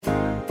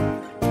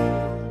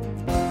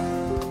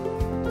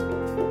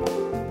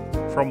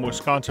from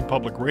Wisconsin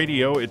Public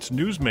Radio. It's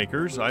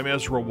Newsmakers. I'm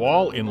Ezra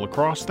Wall in La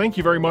Crosse. Thank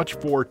you very much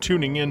for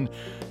tuning in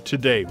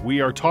today.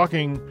 We are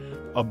talking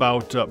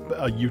about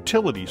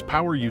utilities,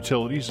 power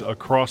utilities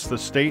across the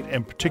state,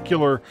 and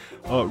particular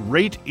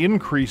rate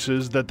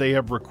increases that they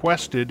have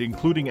requested,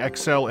 including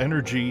Xcel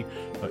Energy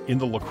in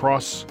the La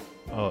Crosse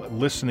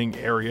listening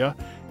area.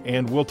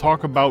 And we'll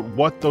talk about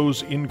what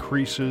those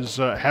increases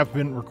have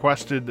been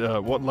requested,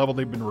 what level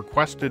they've been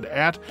requested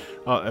at,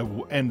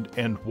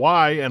 and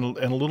why, and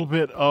a little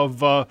bit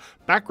of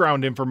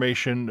background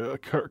information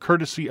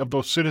courtesy of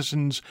the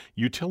Citizens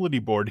Utility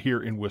Board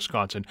here in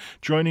Wisconsin.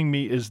 Joining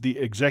me is the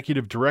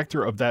executive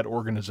director of that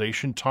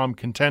organization, Tom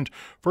Content.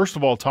 First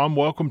of all, Tom,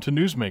 welcome to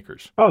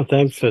Newsmakers. Oh,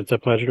 thanks. It's a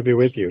pleasure to be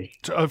with you.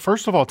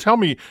 First of all, tell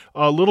me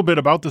a little bit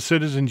about the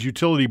Citizens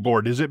Utility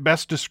Board. Is it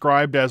best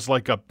described as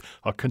like a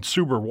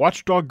consumer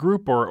watchdog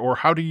group, or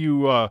how do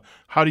you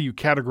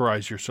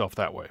categorize yourself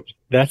that way?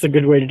 That's a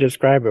good way to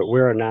describe it.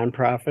 We're a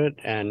nonprofit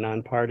and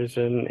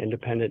nonpartisan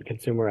independent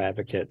consumer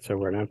advocate. So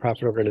we're a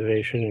nonprofit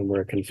organization, and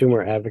we're a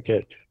consumer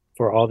advocate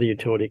for all the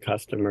utility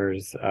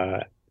customers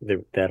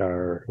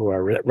who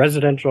are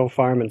residential,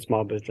 farm, and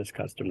small business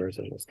customers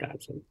in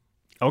Wisconsin.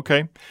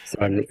 Okay.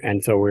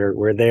 So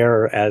we're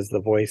there as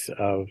the voice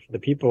of the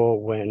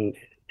people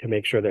to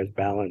make sure there's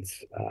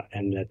balance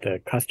and that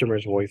the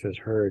customer's voice is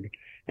heard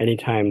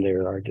anytime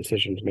there are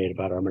decisions made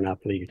about our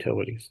monopoly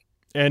utilities.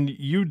 And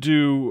you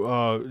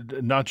do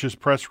not just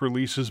press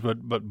releases,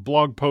 but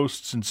blog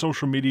posts and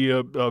social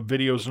media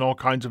videos and all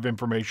kinds of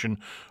information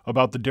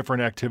about the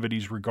different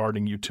activities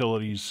regarding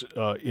utilities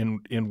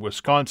in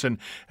Wisconsin.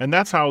 And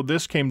that's how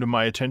this came to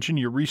my attention,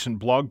 your recent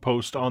blog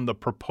post on the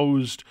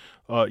proposed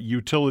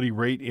utility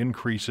rate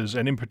increases,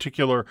 and in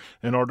particular,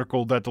 an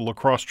article that the La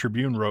Crosse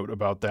Tribune wrote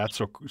about that.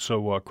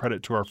 So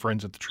credit to our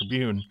friends at the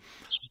Tribune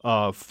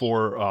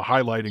for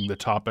highlighting the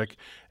topic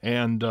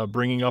and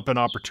bringing up an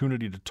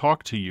opportunity to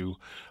talk to you.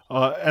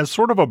 As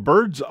sort of a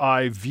bird's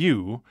eye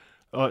view,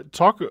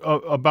 talk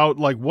about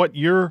like what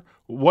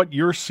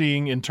you're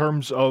seeing in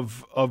terms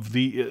of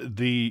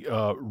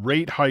the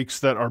rate hikes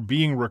that are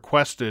being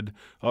requested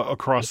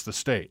across the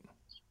state.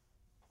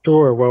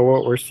 Sure. Well,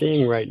 what we're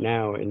seeing right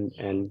now,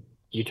 and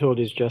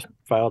utilities just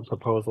filed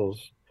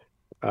proposals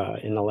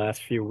in the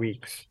last few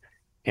weeks.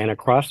 And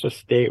across the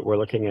state, we're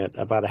looking at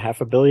about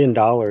 $500 million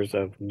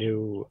of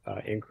new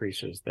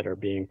increases that are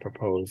being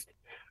proposed.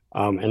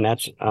 And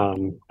that's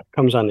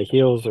comes on the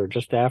heels or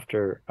just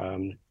after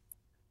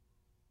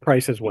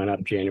prices went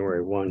up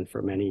January 1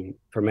 for many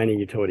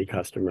utility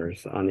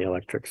customers on the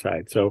electric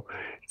side. So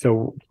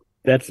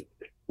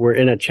we're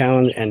in a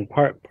challenge. And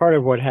part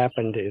of what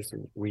happened is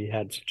we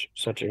had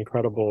such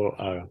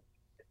incredible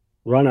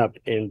run up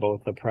in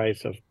both the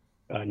price of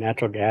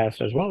natural gas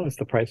as well as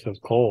the price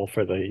of coal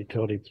for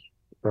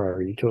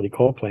our utility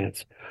coal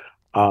plants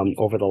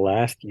over the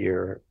last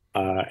year,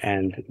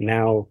 and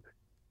now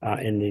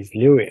in these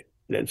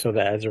so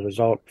that as a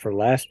result for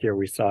last year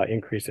we saw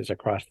increases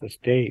across the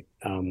state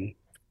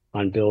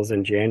on bills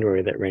in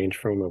January that range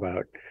from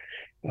about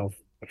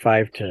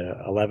 5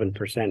 to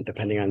 11%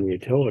 depending on the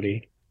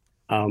utility,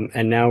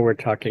 and now we're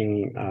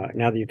talking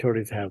now the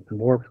utilities have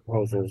more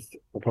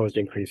proposed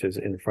increases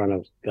in front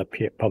of the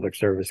Public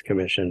Service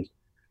Commission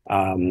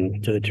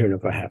to the tune of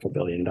 $500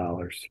 million.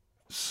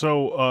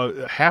 So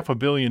 $500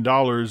 million,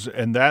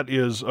 and that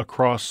is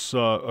across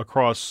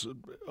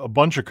a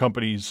bunch of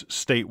companies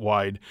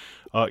statewide.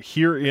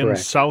 Here in Correct.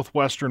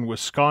 southwestern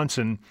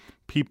Wisconsin,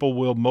 people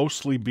will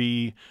mostly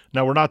be,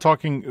 now we're not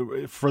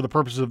talking, for the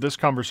purposes of this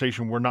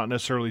conversation, we're not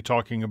necessarily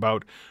talking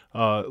about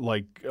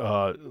like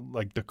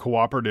the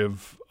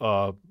cooperative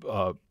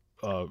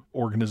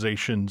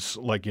organizations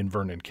like in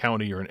Vernon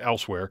County or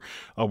elsewhere.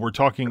 We're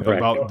talking Correct.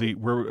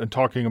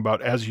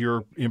 about as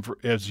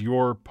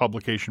your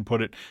publication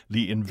put it,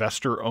 the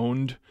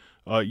investor-owned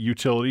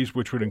utilities,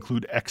 which would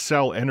include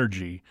Xcel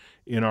Energy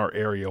in our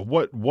area.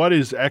 What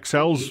is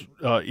Xcel's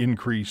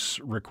increase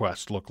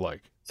request look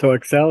like? So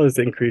Xcel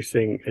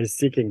is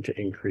seeking to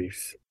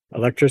increase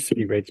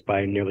electricity rates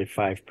by nearly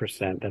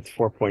 5%. That's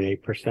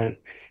 4.8%. It's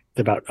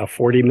about a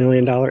 $40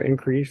 million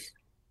increase.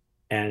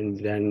 And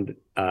then,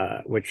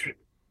 which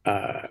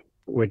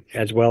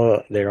as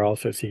well, they're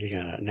also seeking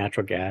a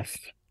natural gas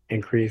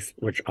increase,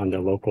 which on the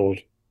local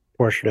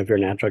portion of your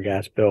natural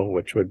gas bill,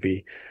 which would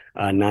be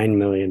 $9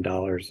 million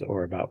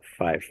or about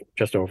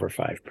just over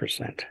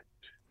 5%.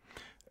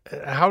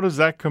 How does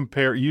that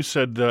compare? You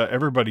said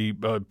everybody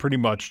pretty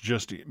much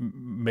just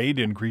made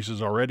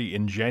increases already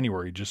in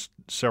January, just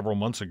several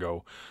months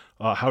ago.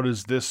 How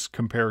does this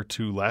compare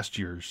to last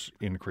year's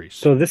increase?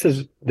 So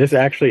this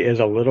actually is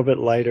a little bit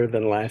lighter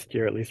than last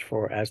year, at least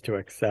as to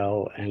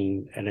Xcel,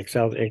 and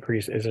Xcel's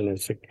increase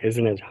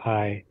isn't as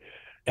high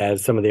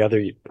as some of the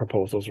other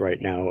proposals right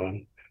now.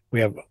 We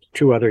have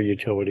two other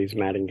utilities,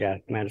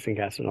 Madison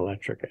Gas and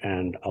Electric,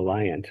 and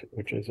Alliant,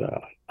 which is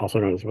also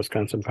known as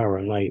Wisconsin Power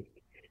and Light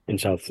in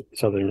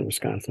southern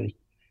Wisconsin,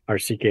 are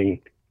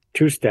seeking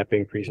two-step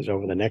increases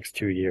over the next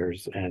 2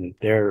 years, and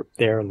they're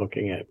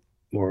looking at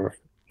more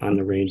on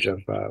the range of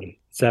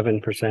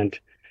 7%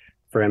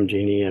 for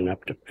MGE and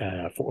up to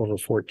for over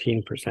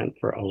 14%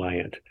 for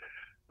Alliant.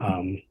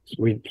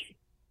 We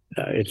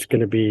It's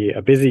going to be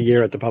a busy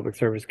year at the Public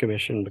Service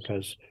Commission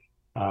because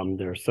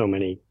there are so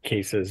many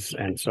cases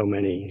and so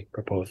many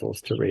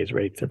proposals to raise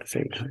rates at the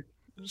same time.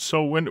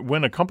 So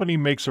when a company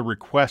makes a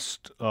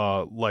request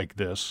like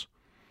this,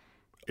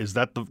 is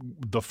that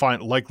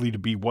likely to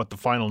be what the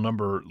final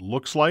number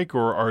looks like,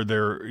 or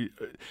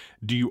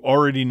do you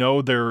already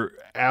know they're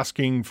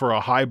asking for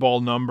a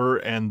highball number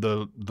and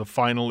the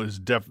final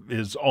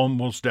is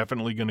almost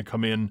definitely going to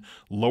come in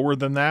lower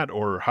than that,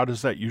 or how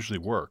does that usually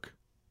work?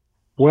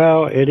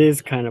 Well, it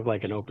is kind of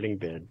like an opening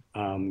bid,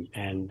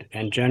 and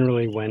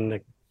generally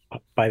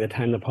by the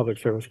time the Public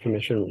Service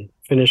Commission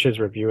finishes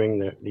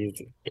reviewing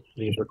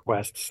these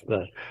requests,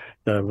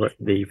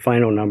 the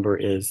final number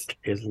is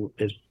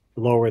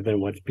lower than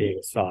what's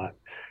being sought.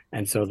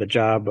 And so the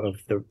job of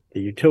the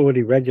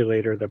utility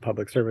regulator, the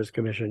Public Service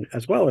Commission,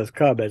 as well as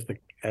CUB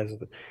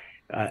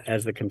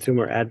as the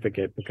consumer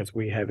advocate, because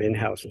we have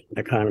in-house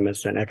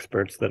economists and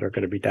experts that are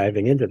going to be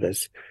diving into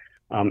this.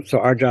 So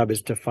our job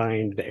is to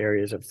find the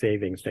areas of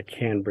savings that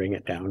can bring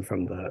it down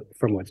from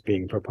what's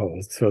being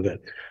proposed, so that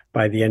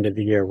by the end of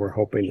the year, we're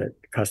hoping that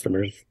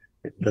customers,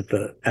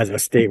 as a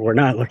state, we're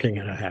not looking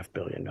at a $500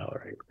 million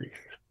increase.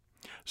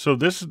 So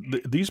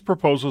these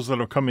proposals that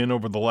have come in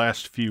over the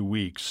last few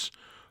weeks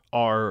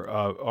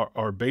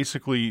are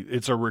basically,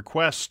 it's a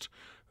request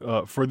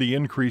for the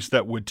increase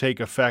that would take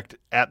effect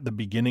at the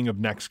beginning of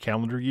next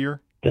calendar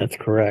year. That's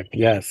correct.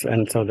 Yes.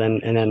 And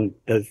then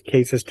the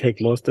cases take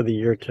most of the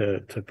year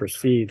to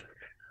proceed.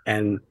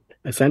 And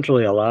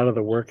essentially a lot of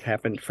the work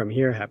happens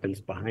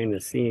behind the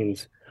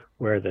scenes,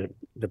 where the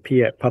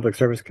Public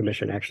Service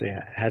Commission actually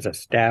has a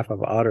staff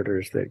of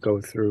auditors that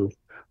go through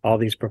all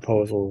these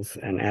proposals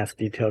and ask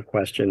detailed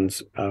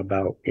questions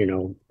about,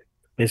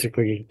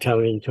 basically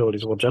telling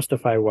utilities, will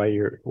justify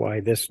why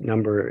this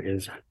number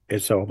is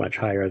so much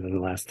higher than the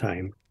last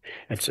time.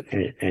 It's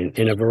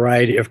in a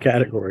variety of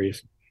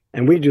categories.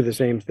 And we do the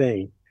same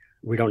thing.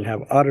 We don't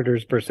have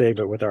auditors per se,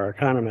 but with our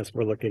economists,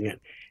 we're looking at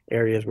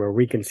areas where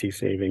we can see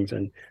savings.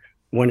 And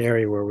one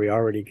area where we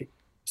already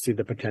see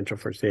the potential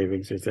for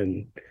savings is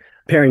in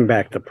paring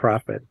back the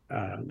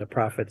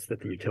profits that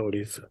the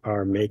utilities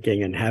are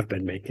making and have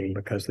been making,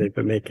 because they've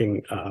been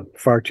making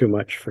far too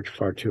much for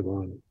far too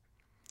long.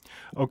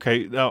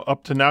 Okay. Now,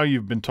 up to now,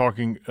 you've been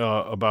talking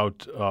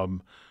about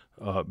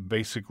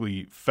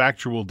basically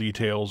factual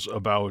details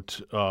about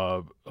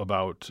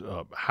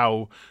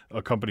how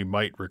a company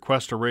might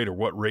request a rate or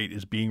what rate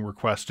is being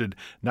requested.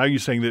 Now you're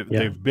saying that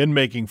they've been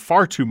making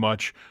far too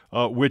much,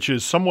 which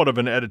is somewhat of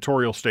an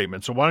editorial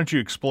statement. So why don't you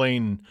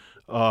explain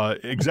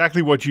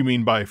exactly what you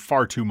mean by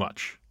far too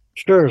much?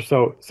 Sure.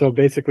 So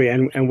basically,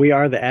 and we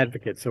are the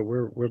advocate. So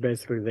we're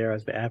basically there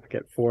as the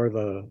advocate for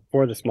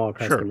the small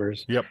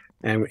customers. Sure. Yep.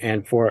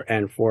 And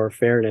for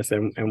fairness.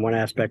 And one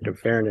aspect of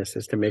fairness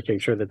is to making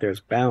sure that there's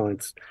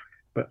balance.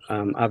 But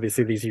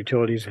obviously, these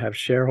utilities have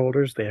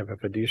shareholders. They have a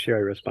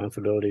fiduciary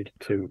responsibility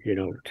to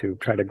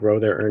try to grow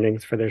their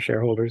earnings for their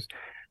shareholders.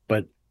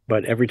 But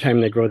every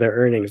time they grow their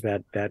earnings,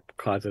 that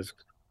causes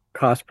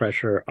cost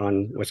pressure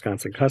on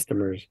Wisconsin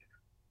customers.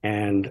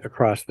 And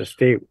across the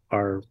state,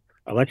 our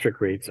electric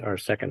rates are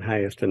second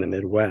highest in the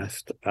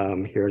Midwest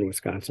here in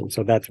Wisconsin.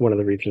 So that's one of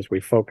the reasons we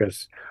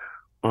focus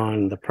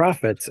on the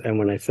profits. And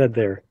when I said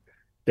they're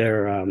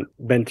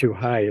been too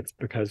high, it's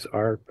because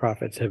our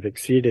profits have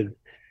exceeded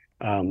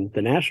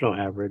the national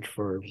average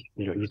for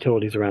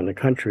utilities around the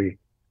country.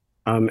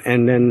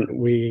 And then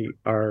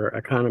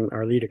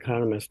our lead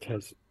economist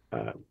has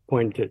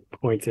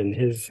points in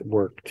his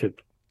work to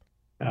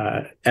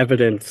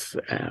evidence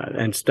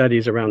and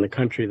studies around the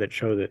country that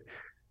show that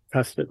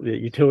the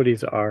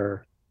utilities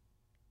are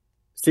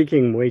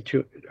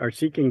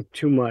seeking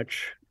too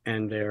much,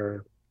 and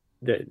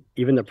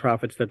even the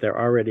profits that they're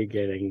already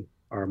getting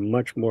are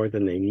much more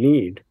than they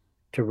need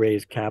to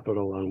raise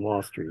capital on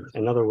Wall Street.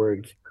 In other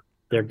words,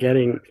 they're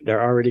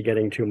already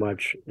getting too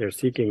much. They're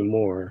seeking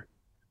more,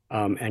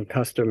 and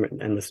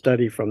the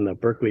study from the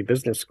Berkeley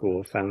Business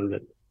School found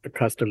that the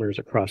customers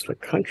across the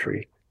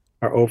country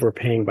are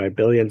overpaying by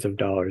billions of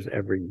dollars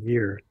every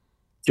year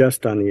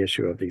just on the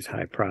issue of these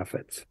high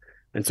profits.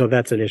 And so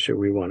that's an issue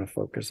we want to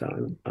focus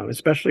on,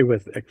 especially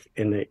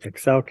in the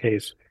Excel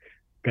case,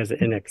 because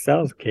in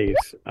Excel's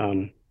case,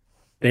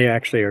 they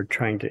actually are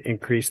trying to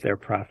increase their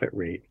profit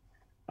rate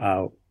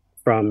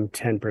from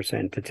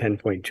 10% to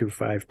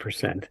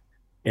 10.25%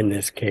 in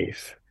this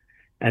case.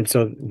 And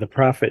so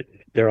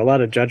there are a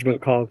lot of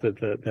judgment calls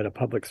that a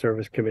Public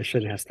Service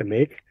Commission has to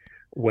make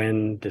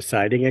when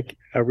deciding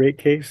a rate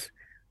case,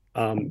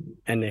 and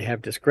they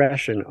have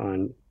discretion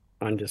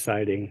on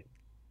deciding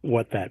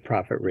what that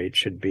profit rate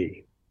should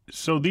be.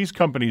 So these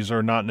companies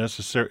are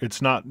it's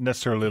not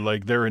necessarily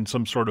like they're in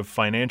some sort of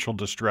financial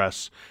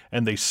distress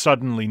and they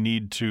suddenly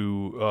need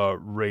to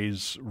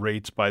raise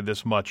rates by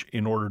this much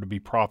in order to be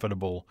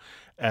profitable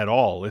at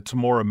all. It's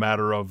more a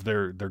matter of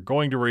they're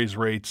going to raise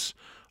rates,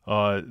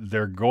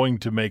 they're going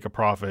to make a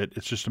profit.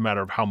 It's just a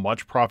matter of how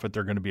much profit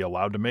they're going to be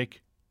allowed to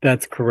make.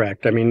 That's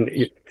correct. I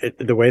mean,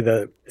 the way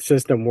the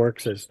system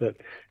works is that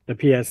the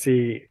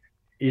PSC,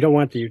 you don't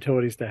want the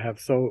utilities to have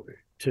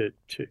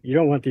you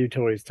don't want the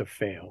utilities to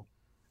fail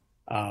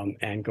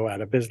and go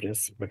out of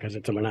business because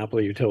it's a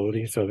monopoly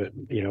utility. So that,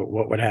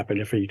 what would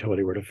happen if a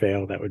utility were to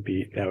fail? That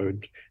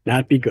would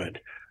not be good.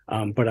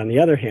 But on the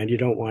other hand, you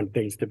don't want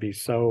things to be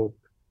so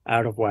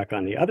out of whack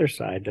on the other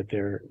side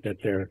that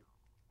they're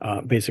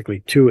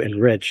basically too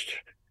enriched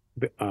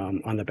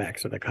on the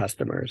backs of the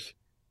customers.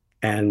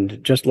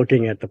 And just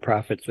looking at the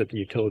profits that the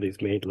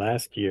utilities made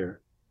last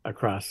year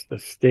across the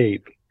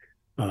state,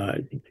 uh,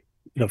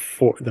 the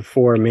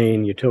four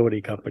main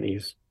utility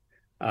companies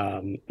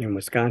in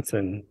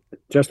Wisconsin,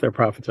 just their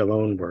profits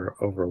alone were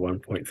over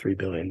 $1.3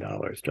 billion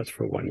just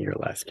for 1 year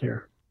last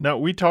year. Now,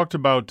 we talked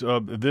about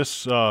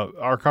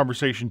our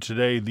conversation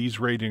today. These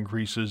rate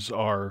increases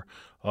are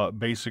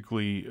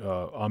basically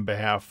on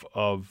behalf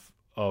of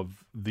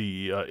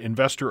the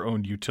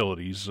investor-owned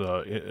utilities.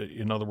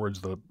 In other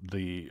words, the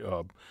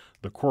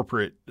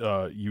corporate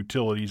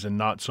utilities, and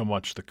not so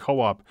much the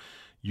co-op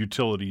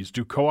utilities.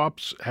 Do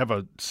co-ops have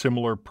a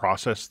similar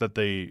process that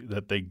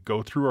they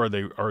go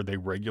through? Are they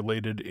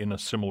regulated in a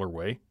similar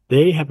way?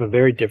 They have a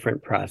very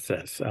different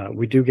process.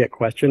 We do get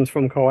questions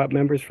from co-op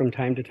members from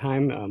time to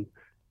time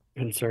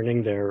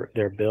concerning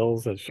their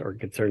bills, or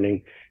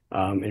concerning,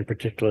 in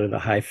particular, the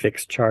high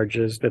fixed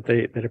charges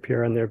that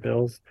appear on their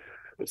bills,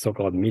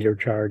 so-called meter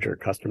charge or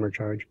customer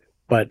charge.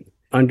 But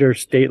under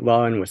state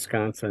law in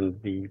Wisconsin,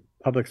 the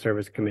Public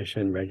Service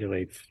Commission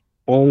regulates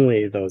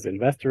only those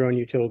investor-owned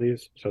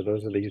utilities. So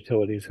those are the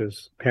utilities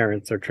whose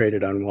parents are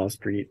traded on Wall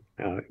Street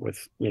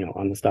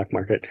on the stock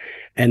market,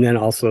 and then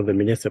also the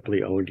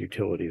municipally owned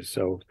utilities.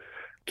 So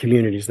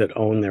communities that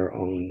own their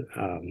own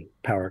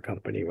power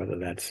company, whether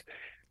that's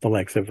the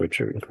likes of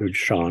which include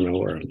Shawano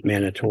or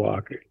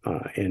Manitowoc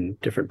in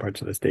different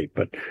parts of the state.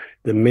 But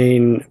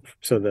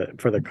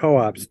for the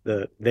co-ops,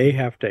 they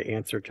have to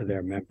answer to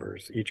their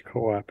members. Each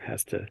co-op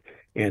has to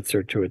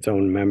answer to its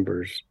own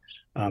members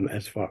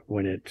as far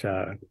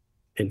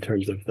in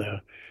terms of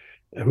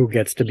who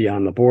gets to be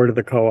on the board of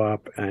the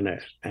co-op, and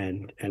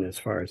as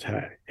far as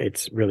how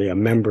it's really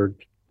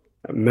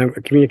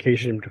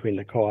communication between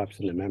the co-ops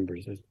and the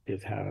members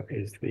is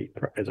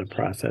a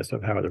process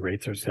of how the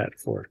rates are set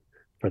for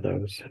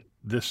those.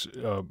 This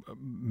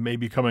may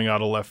be coming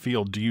out of left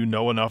field. Do you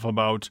know enough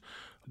about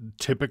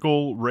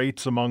typical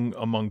rates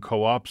among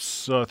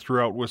co-ops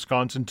throughout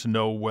Wisconsin to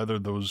know whether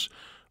those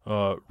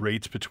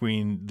rates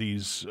between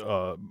these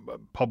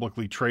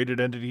publicly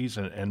traded entities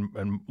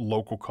and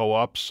local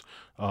co-ops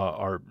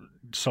are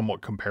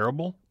somewhat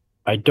comparable?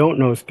 I don't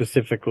know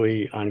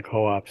specifically on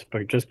co-ops,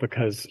 but just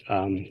because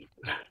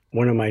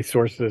one of my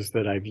sources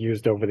that I've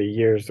used over the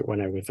years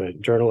when I was a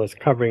journalist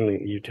covering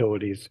the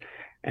utilities,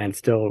 and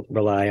still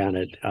rely on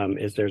it,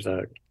 is there's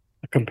a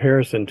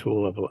comparison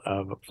tool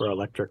for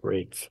electric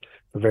rates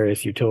for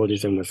various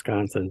utilities in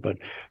Wisconsin, but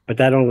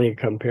that only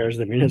compares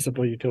the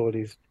municipal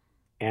utilities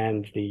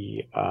and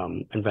the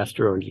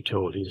investor-owned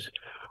utilities.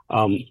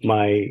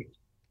 My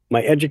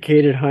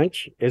educated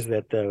hunch is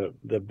that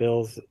the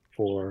bills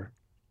for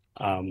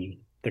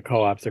the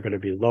co-ops are going to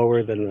be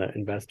lower than the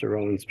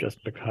investor-owns,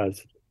 just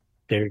because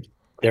there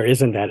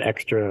isn't that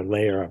extra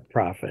layer of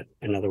profit.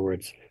 In other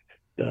words,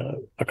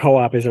 a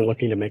co-op isn't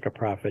looking to make a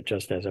profit,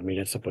 just as a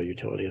municipal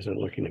utility isn't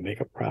looking to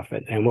make a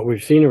profit. And what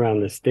we've seen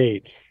around the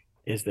state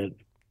is that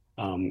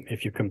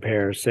if you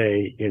compare,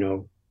 say,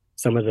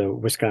 some of the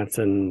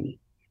Wisconsin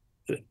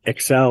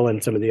Excel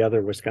and some of the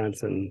other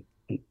Wisconsin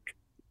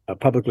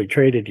publicly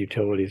traded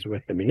utilities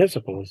with the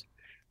municipals,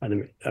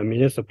 a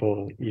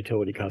municipal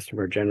utility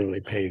customer generally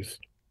pays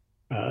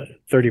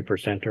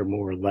 30% or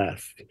more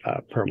less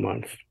per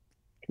month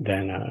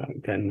than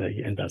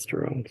the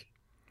investor owns.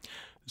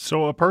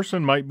 So a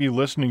person might be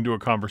listening to a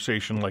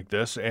conversation like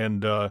this,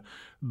 and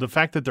the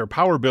fact that their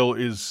power bill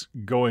is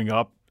going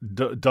up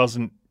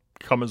doesn't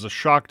come as a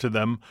shock to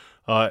them,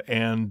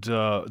 and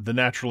the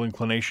natural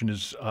inclination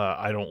is,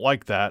 I don't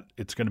like that.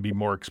 It's going to be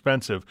more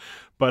expensive.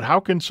 But how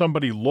can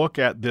somebody look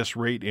at this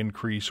rate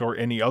increase or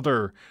any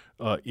other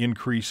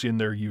increase in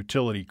their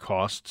utility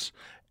costs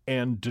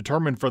and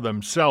determine for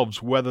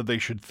themselves whether they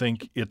should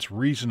think it's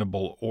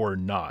reasonable or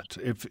not?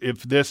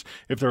 If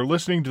they're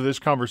listening to this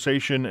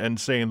conversation and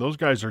saying those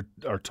guys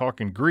are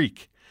talking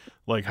Greek,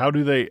 like how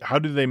do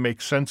they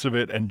make sense of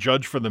it and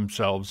judge for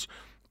themselves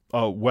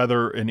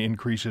whether an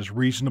increase is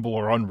reasonable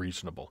or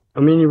unreasonable?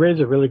 I mean, you raise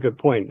a really good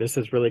point. This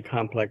is really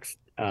complex.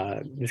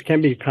 This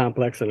can be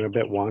complex and a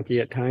bit wonky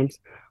at times,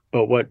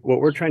 but what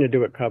we're trying to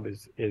do at Cub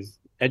is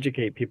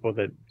educate people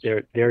that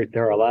there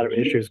are a lot of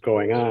issues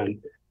going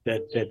on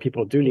that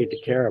people do need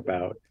to care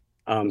about,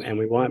 and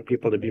we want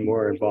people to be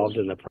more involved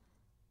in the process.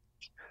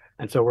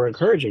 And so we're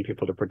encouraging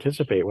people to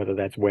participate, whether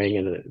that's weighing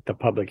in the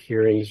public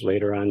hearings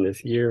later on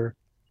this year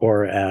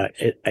or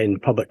in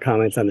public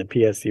comments on the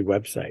PSC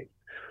website.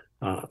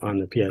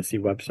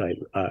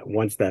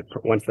 Once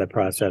that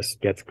process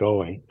gets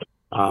going,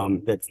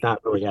 that's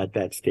not really at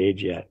that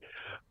stage yet.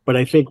 But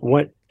I think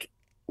that's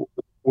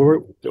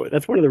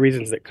one of the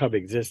reasons that Cub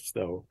exists,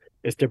 though,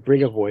 is to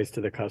bring a voice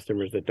to the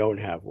customers that don't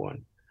have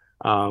one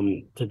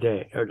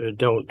today, or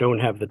don't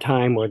have the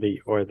time or the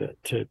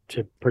to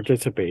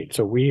participate.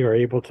 So we are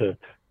able to,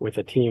 with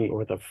a team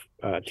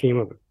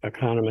of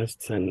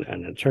economists and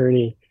an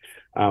attorney,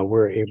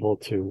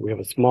 we have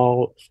a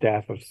small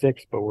staff of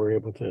 6, but we're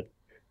able to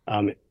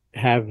um,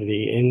 have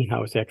the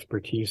in-house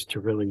expertise to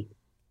really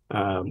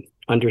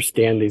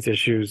understand these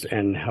issues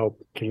and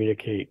help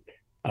communicate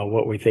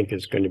what we think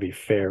is going to be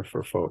fair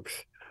for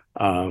folks.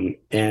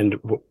 And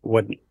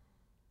what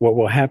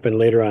will happen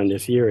later on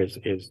this year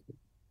is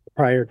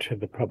prior to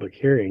the public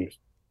hearings,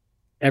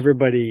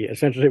 everybody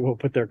essentially will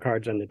put their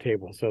cards on the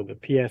table. So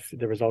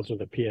the results of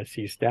the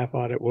PSC staff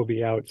audit will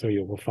be out. So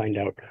you will find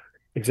out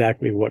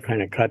exactly what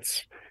kind of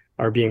cuts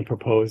are being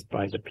proposed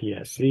by the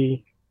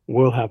PSC.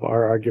 We'll have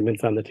our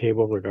arguments on the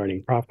table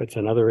regarding profits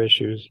and other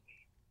issues.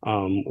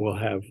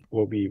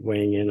 We'll be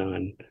weighing in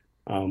on,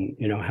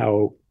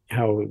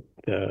 how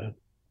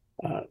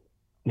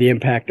the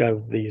impact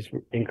of these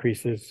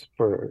increases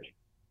for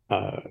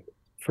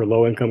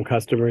low income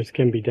customers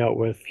can be dealt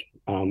with.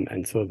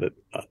 And so that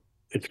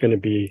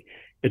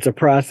it's a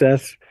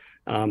process.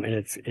 And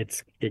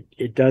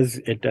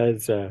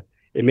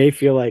it may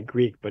feel like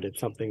Greek, but it's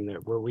something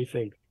where we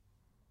think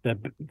that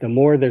the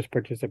more there's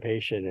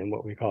participation in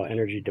what we call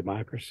energy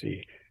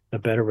democracy, the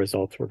better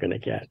results we're going to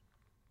get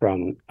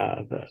from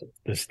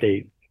the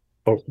state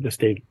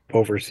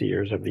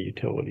overseers of the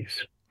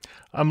utilities.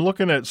 I'm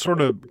looking at sort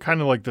of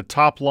kind of like the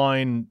top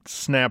line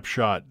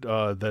snapshot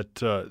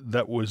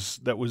that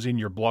was in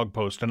your blog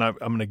post, and I'm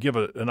going to give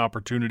an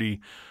opportunity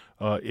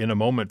in a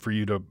moment for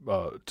you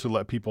to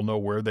let people know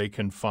where they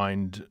can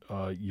find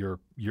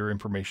your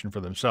information for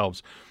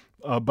themselves.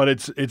 But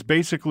it's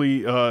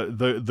basically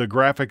the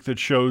graphic that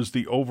shows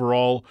the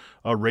overall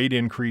rate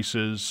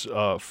increases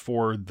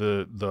for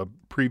the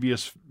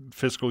previous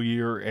fiscal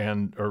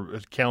year or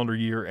calendar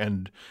year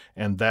and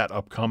that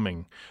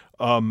upcoming,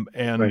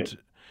 Right.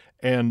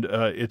 and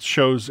it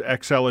shows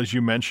Excel, as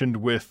you mentioned,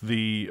 with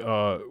the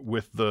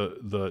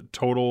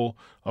total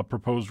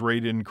proposed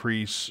rate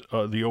increase,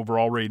 the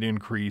overall rate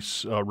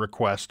increase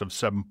request of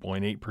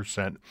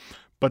 7.8%.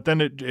 But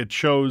then it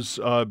shows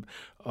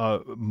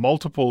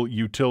multiple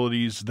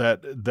utilities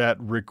that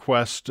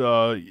request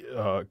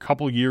a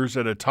couple years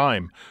at a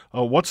time.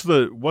 What's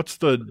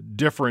the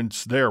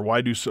difference there?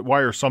 Why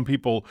are some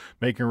people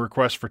making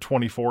requests for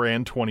 24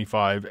 and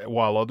 25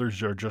 while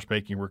others are just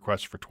making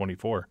requests for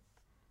 24?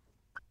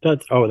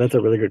 That's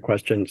a really good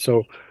question.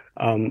 So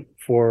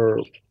for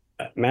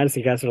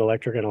Madison Gas and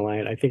Electric and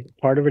Alliant, I think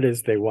part of it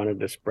is they wanted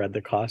to spread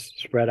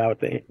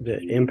out the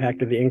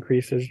impact of the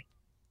increases,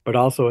 but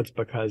also it's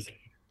because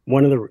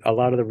a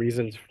lot of the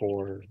reasons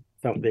for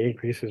some of the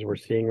increases we're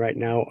seeing right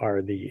now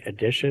are the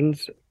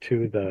additions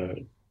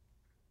to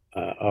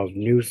of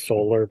new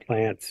solar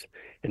plants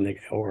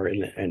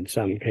in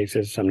some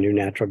cases some new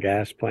natural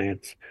gas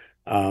plants,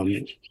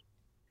 and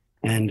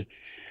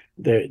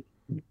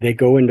they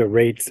go into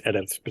rates at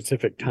a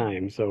specific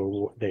time.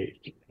 So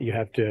you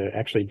have to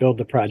actually build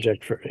the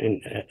project for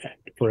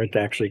it to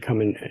actually come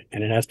in,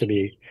 and it has to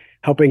be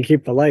helping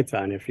keep the lights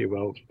on, if you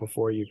will,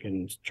 before you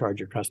can charge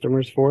your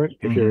customers for it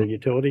if you're a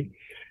utility.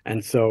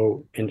 And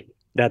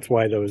that's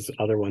why those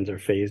other ones are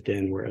phased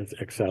in, whereas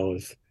Excel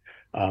is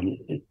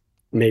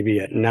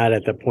maybe not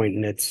at the point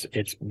in its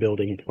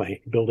building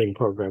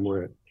program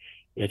where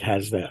it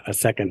has a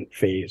second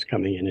phase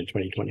coming in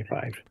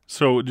 2025.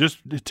 So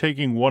just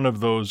taking one of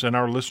those, and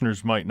our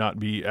listeners might not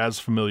be as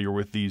familiar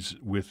with these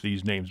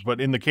names, but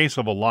in the case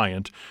of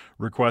Alliant,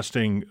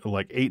 requesting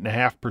like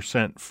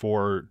 8.5%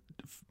 for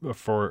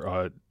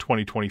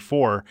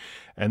 2024,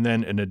 and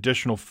then an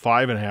additional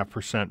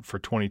 5.5% for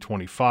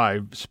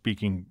 2025.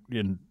 Speaking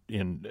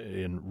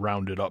in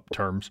rounded up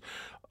terms.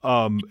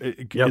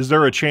 Yep. Is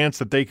there a chance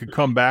that they could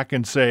come back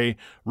and say,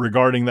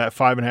 regarding that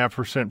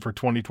 5.5% for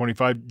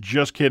 2025,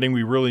 just kidding,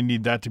 we really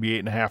need that to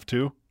be 8.5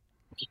 too?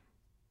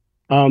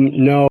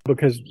 No,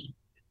 because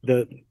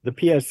the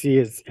PSC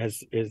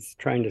is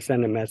trying to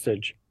send a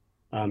message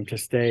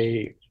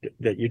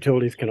that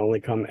utilities can only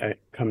come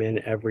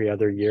in every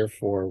other year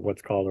for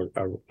what's called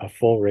a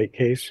full rate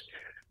case.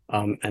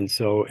 And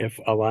so if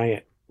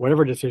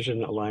whatever decision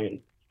Alliant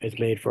is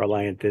made for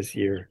Alliant this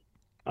year,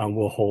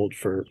 will hold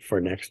for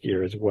next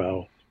year as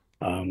well.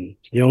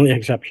 The only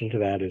exception to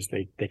that is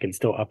they can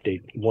still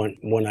update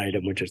one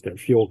item, which is their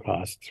fuel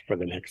costs for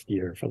the next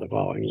year, for the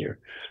following year.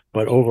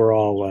 But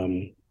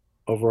overall,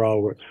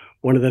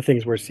 one of the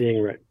things we're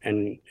seeing,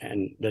 and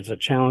there's a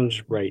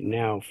challenge right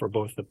now for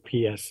both the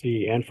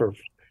PSC and for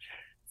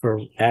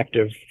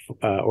active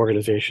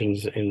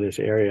organizations in this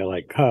area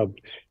like CUB,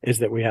 is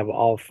that we have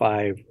all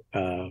 5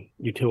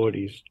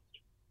 utilities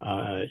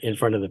in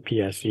front of the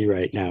PSC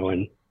right now,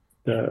 and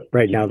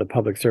right now the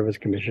Public Service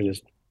Commission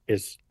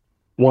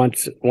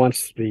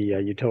wants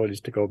the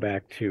utilities to go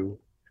back to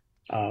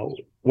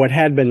what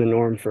had been the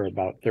norm for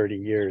about 30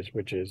 years,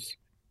 which is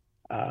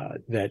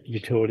that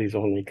utilities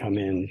only come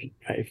in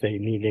if they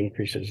need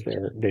increases.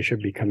 They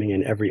should be coming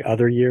in every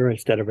other year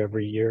instead of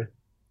every year.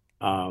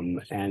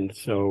 And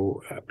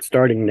so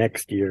starting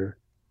next year,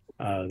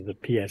 the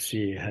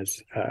PSC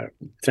has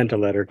sent a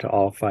letter to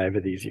all 5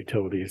 of these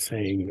utilities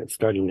saying that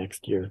starting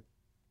next year,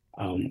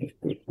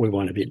 they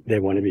want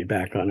to be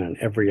back on an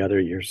every other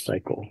year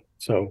cycle.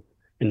 So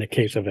in the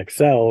case of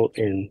Xcel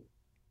in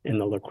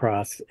the La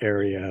Crosse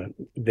area,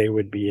 they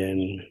would be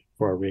in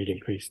for a rate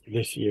increase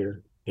this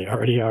year. They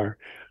already are,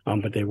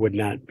 but they would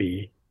not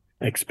be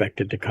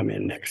expected to come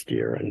in next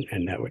year,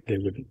 and that would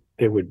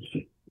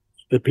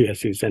the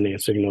PSC is sending a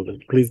signal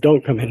that please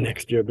don't come in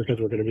next year because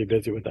we're going to be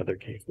busy with other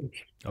cases.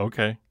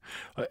 Okay,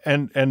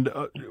 and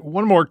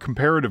one more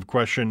comparative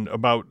question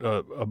about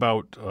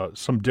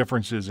some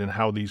differences in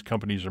how these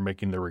companies are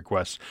making their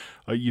requests.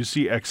 You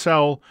see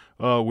Xcel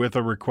with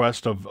a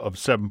request of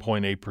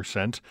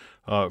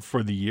 7.8%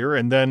 for the year,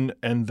 and then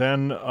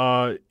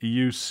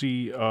you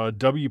see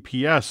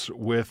WPS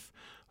with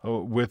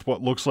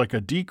what looks like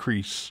a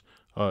decrease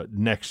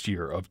next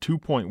year of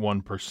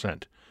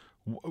 2.1%.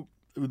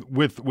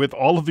 With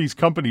all of these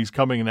companies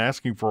coming and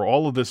asking for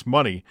all of this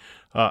money,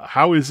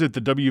 how is it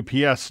that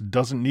WPS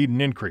doesn't need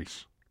an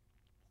increase?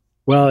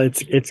 Well,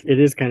 it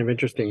is kind of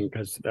interesting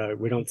because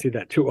we don't see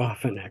that too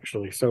often,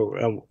 actually.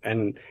 So,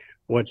 and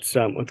what's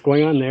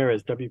going on there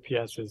is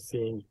WPS is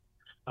seeing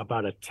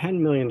about a $10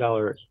 million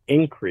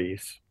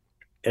increase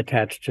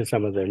attached to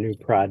some of their new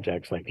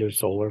projects, like new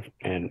solar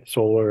and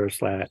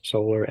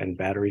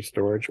battery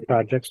storage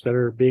projects that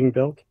are being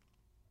built.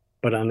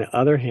 But on the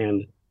other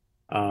hand,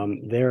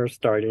 they're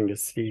starting to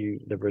see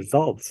the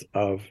results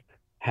of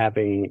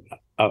having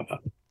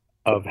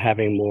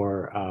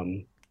more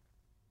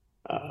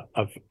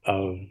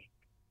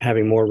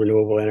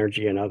renewable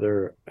energy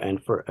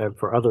and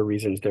for other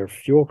reasons, their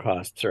fuel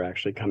costs are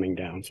actually coming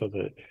down. So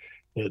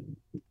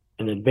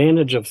an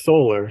advantage of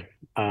solar,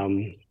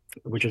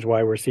 which is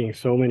why we're seeing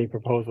so many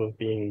projects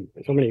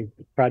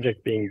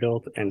being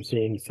built and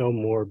seeing so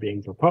more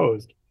being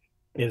proposed,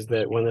 is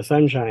that when the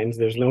sun shines,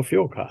 there's no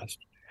fuel cost.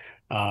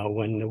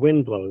 When the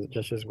wind blows,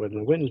 just as when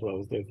the wind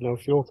blows, there's no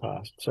fuel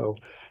cost. So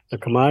the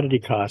commodity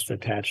costs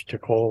attached to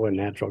coal and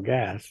natural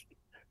gas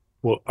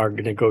are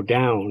going to go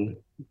down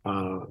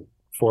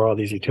for all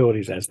these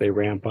utilities as they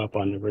ramp up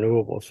on the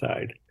renewable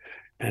side.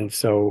 And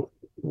so,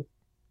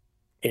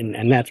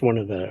 and that's one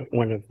of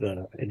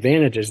the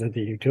advantages that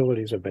the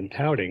utilities have been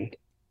touting,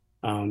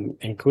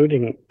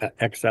 including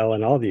Xcel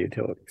and all the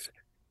utilities.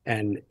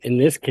 And in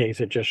this case,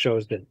 it just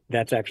shows that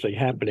that's actually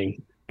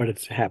happening, but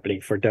it's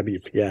happening for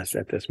WPS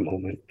at this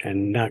moment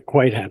and not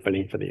quite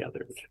happening for the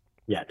others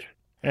yet.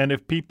 And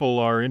if people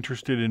are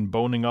interested in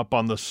boning up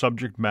on the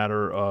subject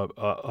matter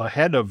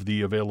ahead of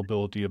the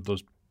availability of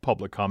those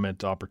public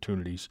comment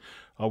opportunities,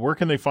 where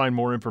can they find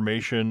more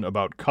information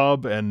about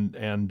Cub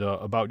and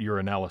about your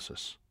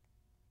analysis?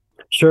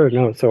 Sure.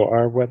 No. So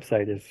our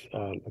website is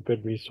a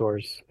good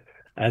resource,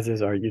 as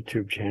is our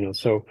YouTube channel.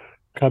 So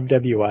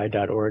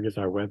cubwi.org is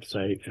our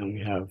website, and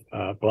we have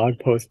blog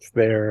posts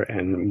there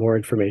and more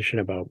information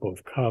about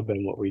both Cub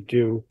and what we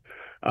do.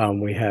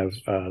 We have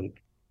a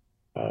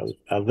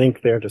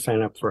link there to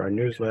sign up for our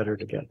newsletter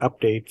to get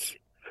updates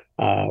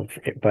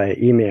by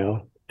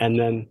email. And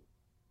then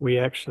we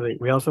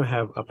also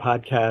have a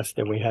podcast,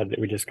 and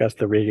we discussed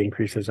the rate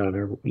increases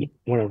on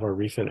one of our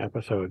recent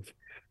episodes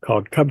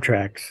called Cub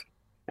Tracks.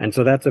 And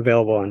so that's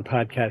available on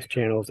podcast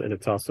channels, and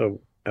it's also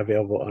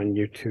available on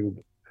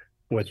YouTube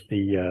with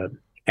the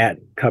at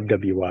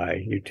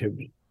CubWI,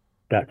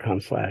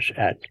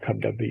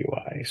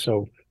 youtube.com/@CubWI.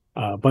 So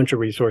a bunch of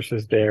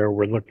resources there.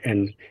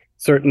 And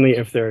certainly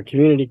if there are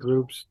community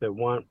groups that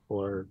want,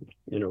 or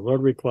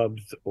Rotary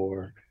clubs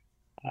or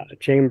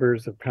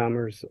chambers of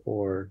commerce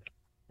or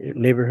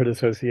neighborhood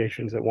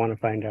associations that want to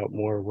find out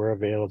more, we're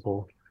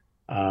available.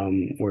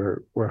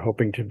 We're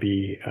hoping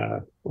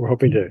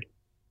to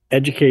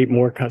educate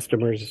more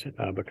customers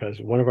because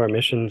one of our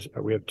missions,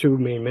 we have 2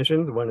 main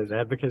missions. One is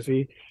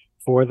advocacy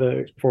for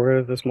the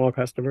small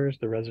customers,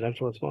 the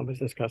residential and small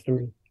business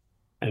customers,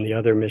 and the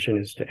other mission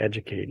is to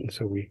educate. And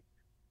so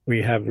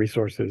we have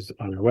resources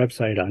on our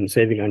website on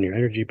saving on your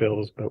energy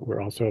bills, but we're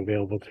also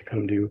available to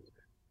come do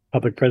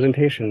public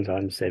presentations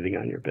on saving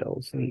on your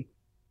bills, and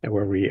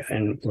where we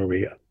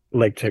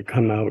like to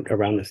come out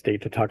around the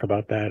state to talk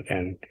about that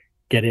and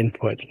get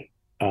input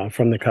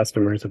from the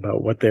customers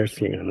about what they're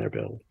seeing on their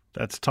bills.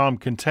 That's Tom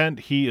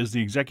Content. He is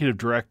the executive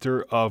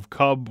director of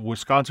Cub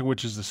Wisconsin,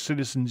 which is the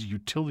Citizens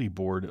Utility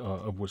Board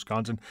of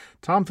Wisconsin.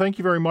 Tom, thank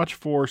you very much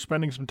for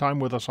spending some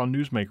time with us on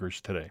Newsmakers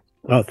today.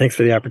 Oh, thanks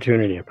for the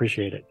opportunity. I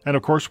appreciate it. And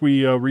of course,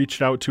 we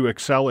reached out to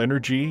Xcel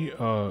Energy,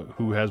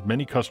 who has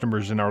many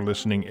customers in our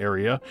listening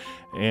area,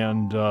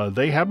 and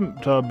they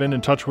haven't been in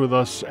touch with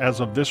us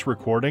as of this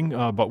recording,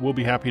 but we'll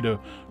be happy to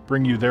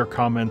bring you their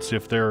comments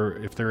if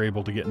they're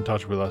able to get in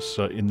touch with us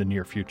in the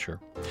near future.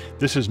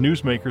 This is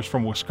Newsmakers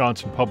from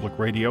Wisconsin Public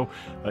Radio.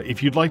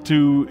 If you'd like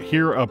to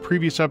hear a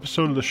previous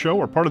episode of the show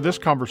or part of this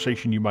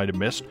conversation you might have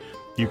missed,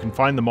 you can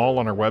find them all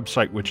on our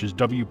website, which is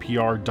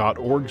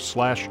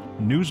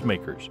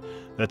wpr.org/newsmakers.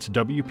 That's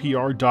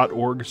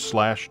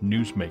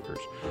wpr.org/newsmakers.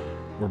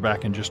 We're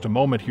back in just a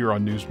moment here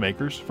on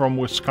Newsmakers from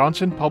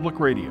Wisconsin Public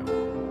Radio.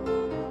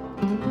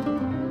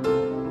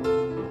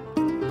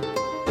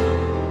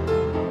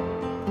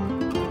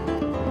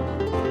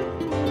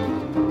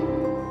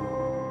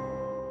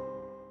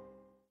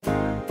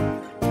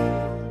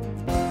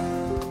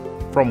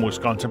 From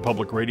Wisconsin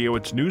Public Radio,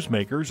 it's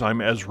Newsmakers.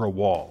 I'm Ezra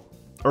Wall.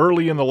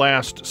 Early in the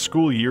last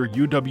school year,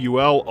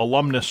 UWL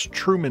alumnus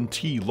Truman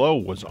T. Lowe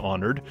was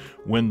honored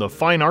when the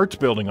Fine Arts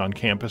Building on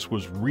campus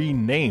was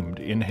renamed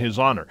in his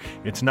honor.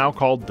 It's now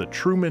called the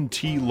Truman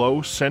T.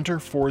 Lowe Center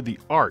for the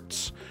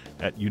Arts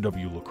at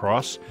UW-La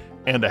Crosse.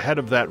 And ahead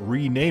of that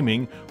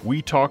renaming,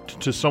 we talked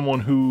to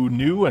someone who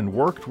knew and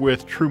worked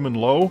with Truman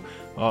Lowe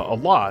a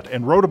lot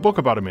and wrote a book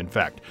about him, in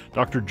fact.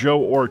 Dr.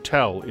 Jo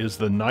Artel is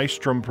the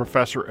Nystrom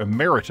Professor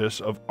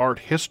Emeritus of Art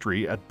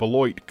History at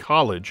Beloit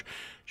College.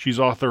 She's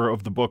author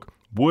of the book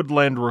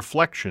Woodland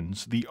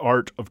Reflections, The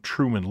Art of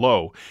Truman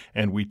Lowe.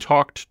 And we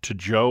talked to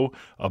Jo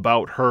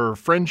about her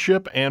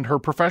friendship and her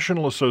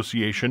professional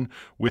association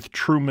with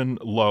Truman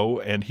Lowe.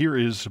 And here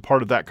is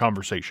part of that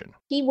conversation.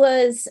 He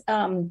was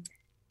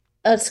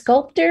a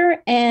sculptor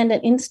and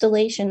an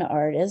installation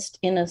artist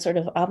in a sort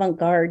of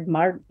avant-garde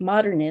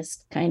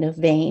modernist kind of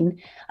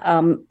vein.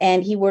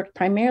 And he worked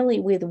primarily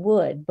with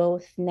wood,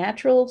 both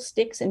natural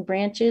sticks and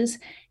branches,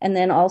 and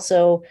then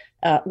also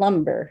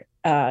lumber.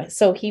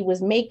 So he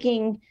was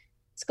making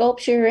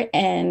sculpture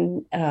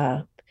and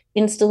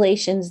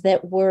installations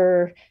that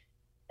were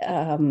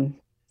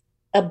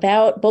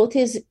about both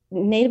his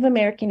Native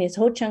American, his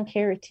Ho-Chunk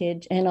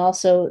heritage, and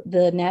also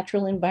the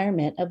natural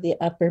environment of the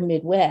upper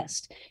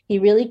Midwest. He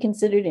really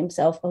considered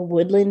himself a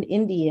woodland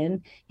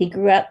Indian. He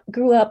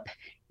grew up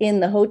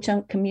in the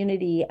Ho-Chunk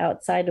community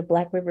outside of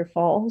Black River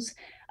Falls,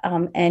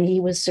 and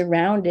he was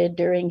surrounded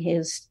during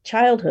his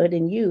childhood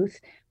and youth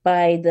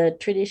by the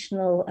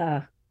traditional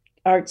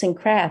arts and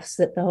crafts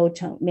that the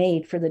Ho-Chunk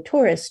made for the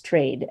tourist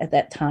trade at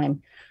that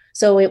time.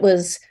 So he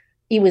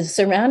was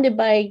surrounded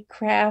by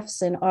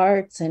crafts and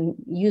arts and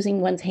using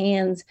one's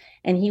hands,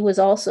 and he was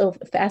also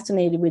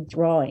fascinated with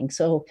drawing.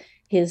 So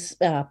his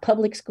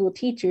public school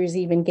teachers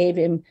even gave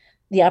him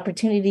the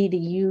opportunity to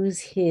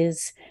use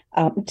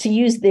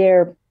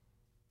their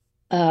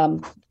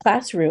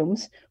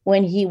classrooms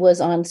when he was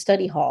on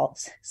study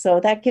halls. So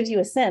that gives you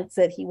a sense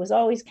that he was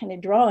always kind of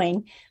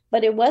drawing,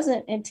 but it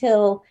wasn't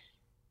until,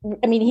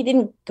 he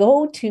didn't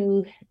go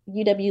to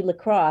UW-La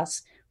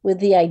Crosse with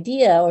the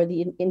idea or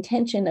the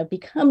intention of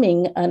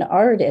becoming an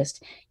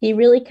artist. He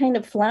really kind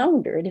of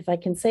floundered, if I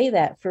can say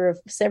that, for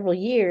several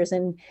years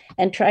and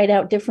tried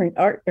out different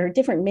art or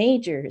different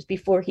majors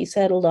before he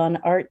settled on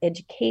art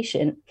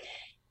education.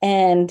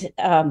 And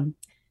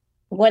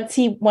once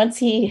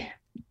he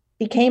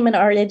became an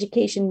art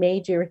education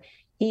major,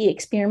 he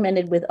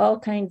experimented with all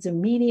kinds of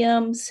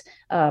mediums,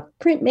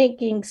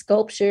 printmaking,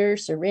 sculpture,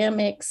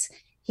 ceramics.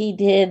 He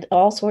did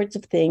all sorts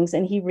of things,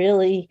 and he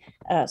really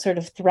sort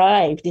of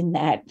thrived in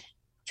that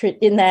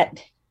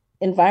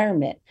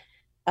environment.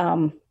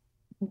 I'm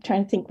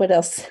trying to think what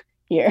else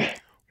here.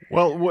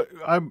 Well,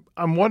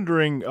 I'm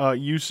wondering.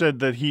 You said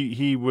that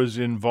he was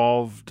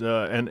involved,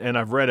 and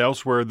I've read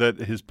elsewhere that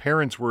his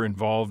parents were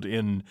involved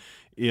in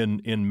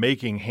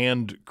making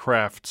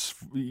handcrafts,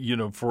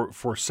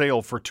 for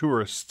sale for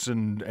tourists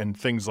and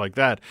things like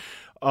that,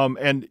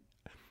 and.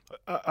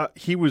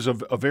 He was a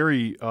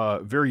very,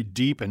 very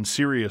deep and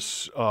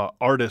serious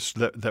artist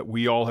that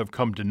we all have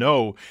come to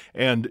know.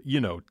 And,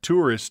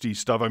 touristy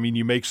stuff.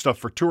 You make stuff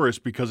for tourists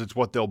because it's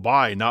what they'll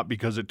buy, not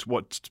because it's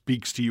what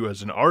speaks to you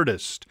as an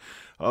artist.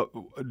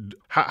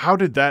 How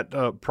did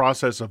that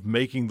process of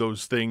making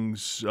those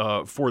things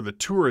for the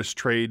tourist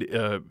trade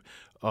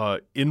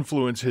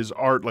influence his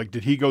art? Like,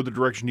 did he go the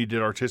direction he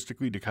did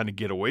artistically to kind of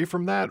get away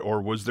from that?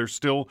 Or was there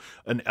still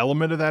an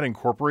element of that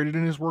incorporated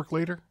in his work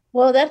later?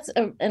 Well, that's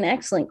an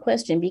excellent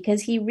question,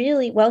 because he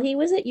really, while he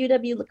was at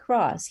UW-La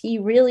Crosse, he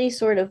really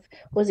sort of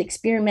was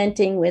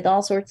experimenting with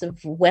all sorts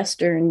of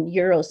Western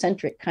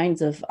Eurocentric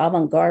kinds of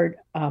avant-garde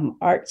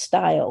art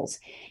styles.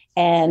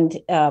 And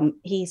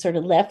he sort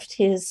of left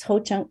his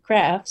Ho-Chunk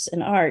crafts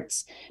and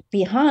arts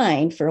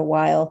behind for a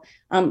while.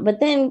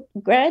 But then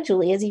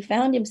gradually, as he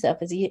found himself,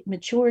 as he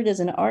matured as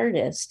an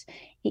artist,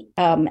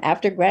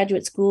 after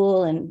graduate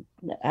school and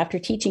after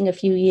teaching a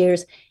few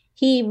years,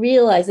 he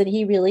realized that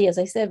he really, as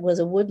I said, was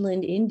a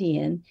woodland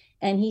Indian,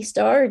 and he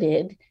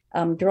started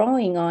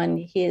drawing on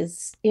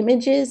his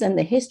images and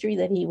the history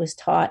that he was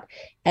taught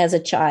as a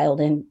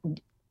child and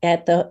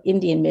at the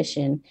Indian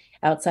mission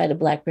outside of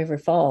Black River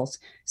Falls.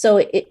 So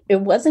it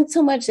wasn't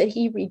so much that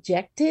he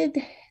rejected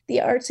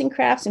the arts and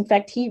crafts. In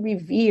fact, he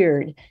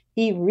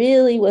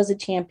really was a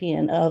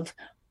champion of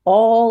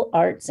all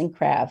arts and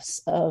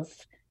crafts of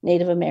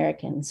Native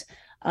Americans.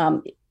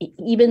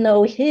 Even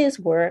though his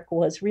work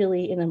was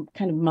really in a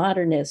kind of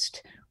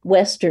modernist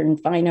Western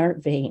fine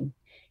art vein,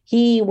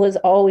 he was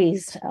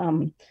always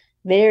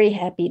very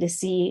happy to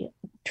see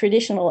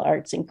traditional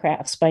arts and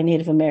crafts by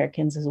Native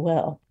Americans as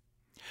well.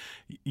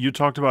 You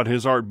talked about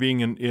his art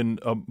being in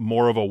a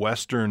more of a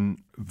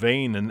Western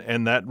vein,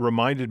 and that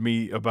reminded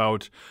me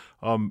about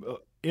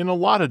in a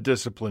lot of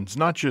disciplines,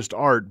 not just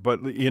art,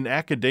 but in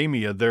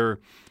academia, there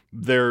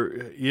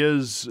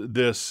is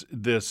this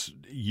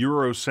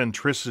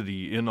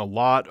Eurocentricity in a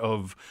lot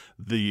of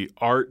the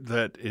art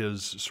that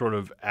is sort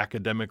of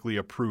academically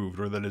approved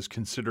or that is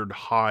considered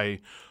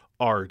high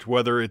art,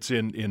 whether it's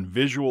in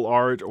visual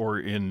art or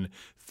in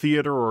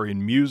theater or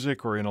in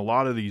music or in a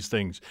lot of these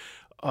things.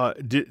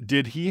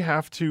 Did he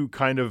have to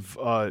kind of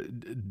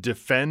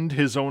defend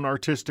his own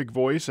artistic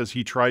voice as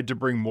he tried to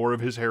bring more of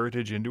his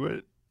heritage into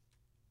it?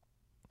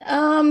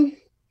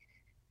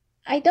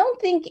 I don't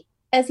think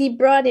as he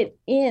brought it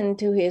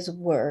into his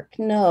work,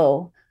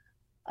 no.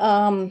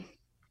 Um,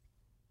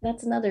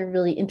 that's another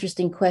really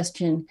interesting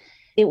question.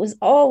 It was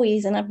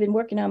always, and I've been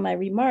working on my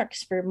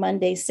remarks for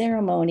Monday's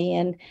ceremony,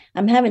 and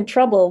I'm having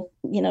trouble,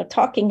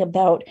 talking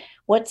about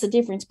what's the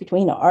difference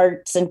between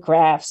arts and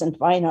crafts and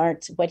fine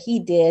arts, what he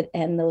did,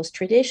 and those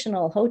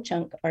traditional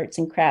Ho-Chunk arts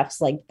and crafts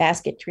like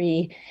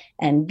basketry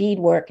and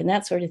beadwork and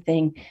that sort of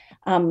thing.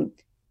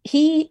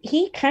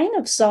 He kind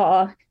of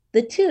saw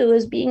the two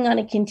as being on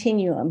a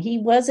continuum. He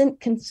wasn't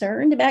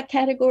concerned about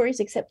categories,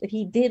 except that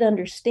he did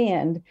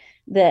understand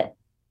that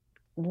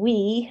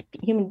we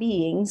human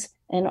beings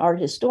and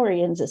art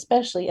historians,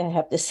 especially, I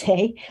have to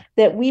say,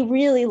 that we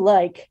really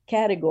like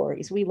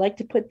categories. We like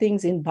to put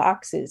things in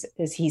boxes,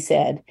 as he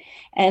said.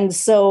 And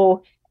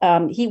so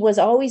he was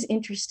always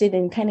interested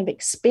in kind of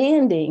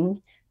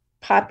expanding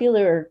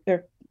popular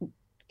or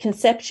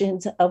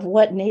conceptions of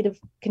what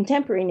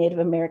contemporary Native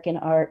American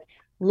art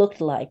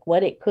looked like,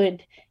 what it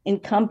could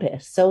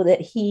encompass, so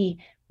that he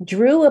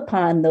drew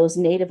upon those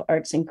native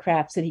arts and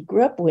crafts that he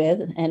grew up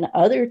with and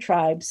other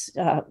tribes'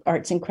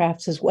 arts and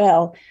crafts as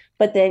well.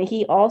 But then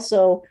he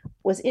also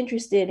was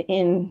interested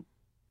in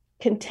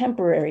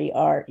contemporary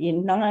art,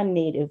 in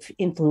non-native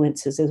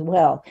influences as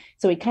well.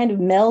 So he kind of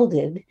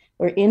melded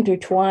or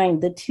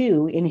intertwined the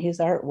two in his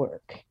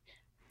artwork.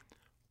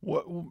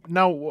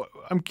 Now,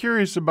 I'm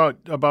curious about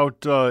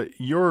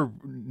your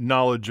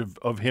knowledge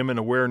of him and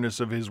awareness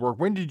of his work.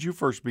 When did you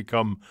first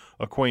become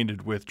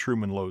acquainted with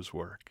Truman Lowe's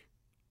work?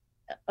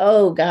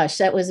 Oh gosh,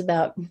 that was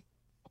about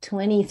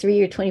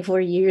 23 or 24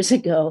 years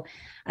ago.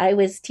 I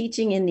was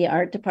teaching in the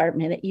art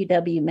department at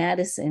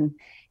UW-Madison,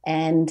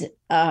 and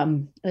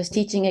I was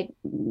teaching a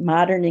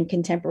modern and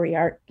contemporary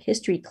art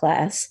history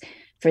class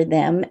for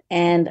them.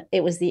 And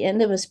it was the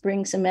end of a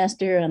spring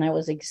semester, and I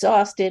was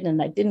exhausted,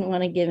 and I didn't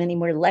want to give any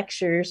more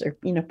lectures or,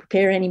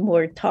 prepare any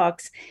more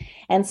talks.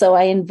 And so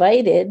I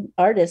invited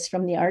artists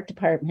from the art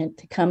department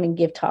to come and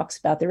give talks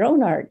about their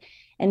own art.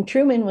 And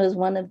Truman was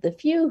one of the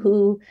few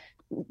who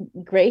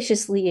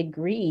graciously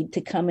agreed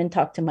to come and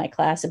talk to my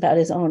class about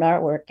his own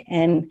artwork.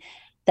 And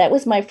that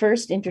was my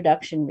first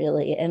introduction,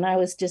 really. And I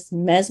was just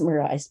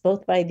mesmerized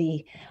both by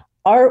the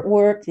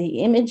artwork, the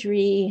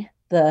imagery,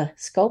 the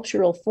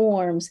sculptural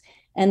forms,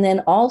 and then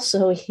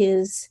also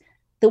the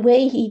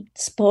way he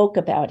spoke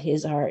about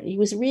his art. He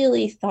was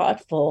really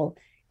thoughtful,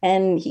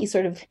 and he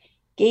sort of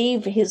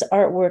gave his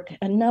artwork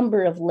a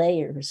number of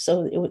layers.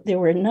 So there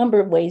were a number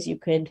of ways you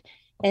could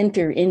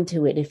enter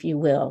into it, if you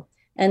will.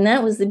 And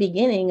that was the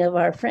beginning of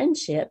our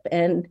friendship.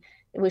 And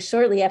it was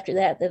shortly after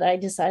that I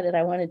decided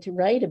I wanted to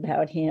write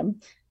about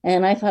him.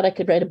 And I thought I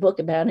could write a book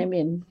about him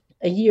in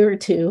a year or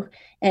two.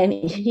 And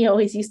he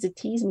always used to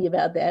tease me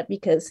about that,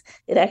 because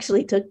it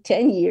actually took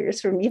 10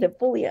 years for me to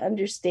fully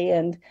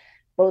understand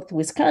both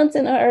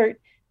Wisconsin art,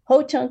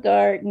 Ho-Chunk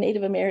art,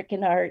 Native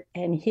American art,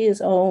 and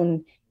his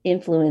own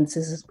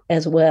influences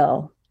as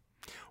well.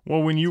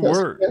 Well, when you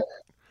were,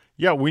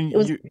 yeah, when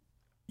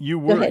you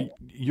were,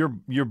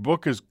 your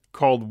book is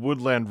called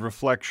Woodland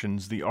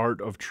Reflections, The Art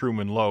of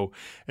Truman Lowe.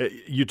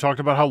 You talked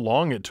about how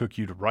long it took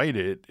you to write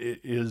it. It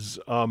is,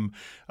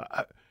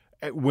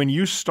 when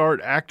you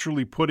start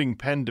actually putting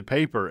pen to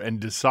paper and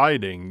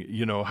deciding,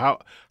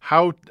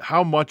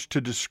 how much to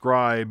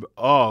describe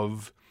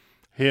of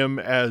him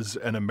as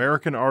an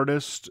American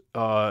artist,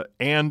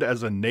 and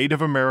as a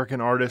Native American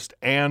artist,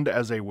 and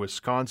as a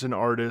Wisconsin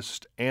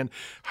artist, and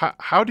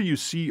how do you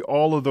see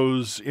all of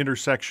those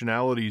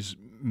intersectionalities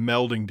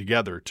melding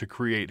together to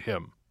create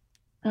him?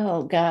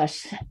 Oh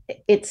gosh,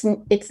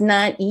 it's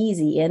not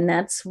easy, and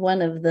that's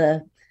one of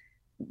the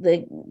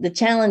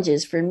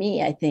challenges for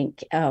me. I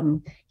think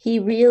he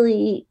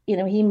really,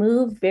 he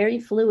moved very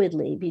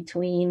fluidly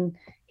between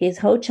his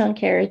Ho-Chunk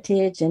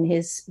heritage and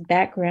his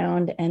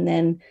background, and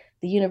then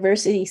the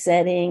university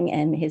setting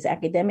and his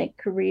academic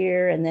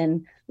career, and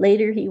then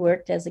later he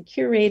worked as a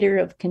curator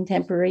of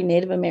contemporary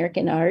Native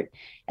American art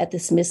at the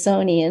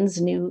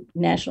Smithsonian's new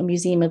National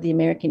Museum of the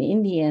American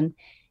Indian,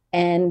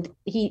 and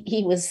he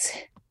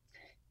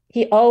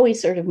always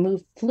sort of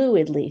moved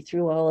fluidly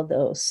through all of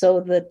those.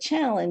 So the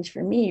challenge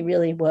for me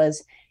really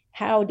was,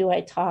 how do I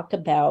talk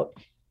about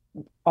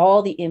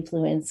all the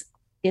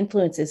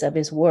influences of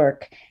his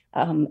work,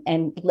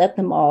 and let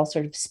them all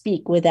sort of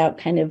speak without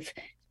kind of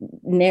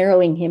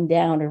narrowing him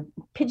down or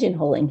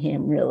pigeonholing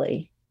him,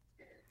 really.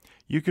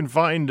 You can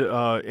find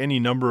any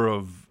number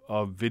of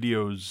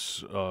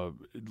videos,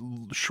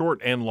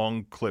 short and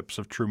long clips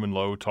of Truman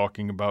Lowe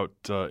talking about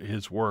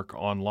his work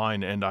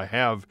online, and I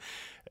have.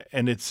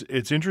 And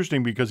it's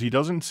interesting because he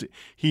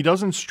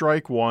doesn't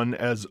strike one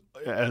as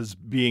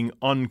being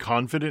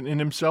unconfident in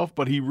himself,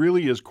 but he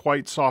really is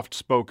quite soft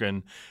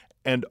spoken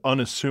and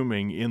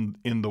unassuming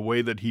in the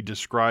way that he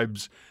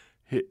describes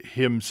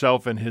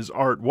himself and his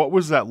art. What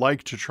was that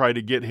like to try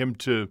to get him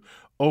to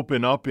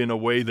open up in a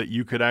way that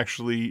you could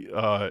actually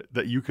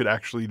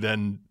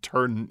then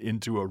turn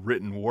into a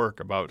written work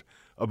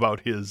about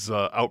his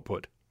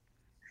output?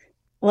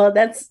 Well,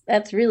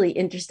 that's really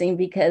interesting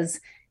because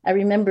I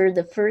remember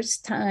the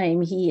first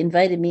time he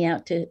invited me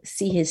out to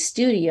see his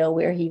studio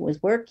where he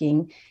was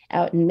working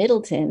out in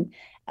Middleton.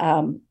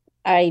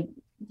 I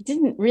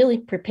didn't really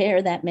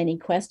prepare that many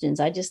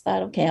questions. I just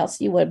thought, okay, I'll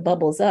see what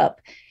bubbles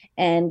up.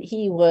 And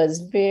he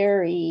was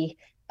very,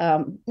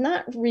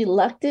 not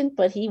reluctant,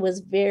 but he was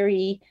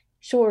very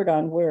short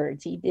on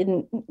words. He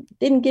didn't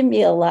give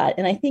me a lot.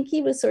 And I think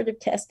he was sort of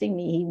testing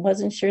me. He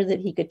wasn't sure that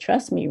he could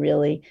trust me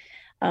really.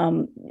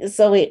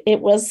 So it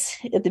was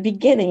at the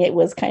beginning, it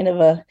was kind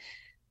of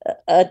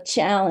a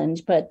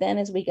challenge, but then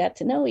as we got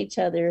to know each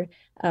other,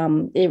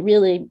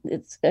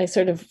 I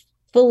sort of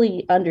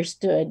fully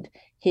understood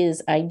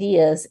his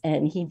ideas,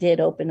 and he did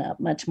open up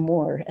much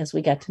more as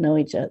we got to know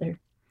each other.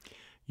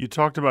 You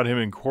talked about him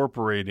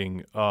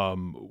incorporating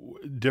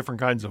different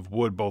kinds of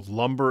wood, both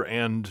lumber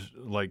and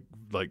like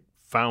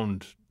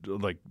found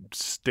like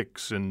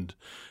sticks and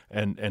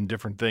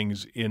different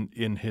things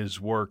in his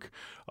work.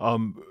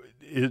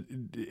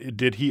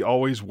 Did he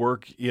always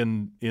work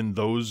in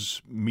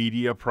those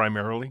media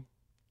primarily?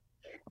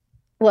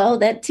 Well,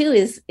 that too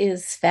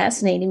is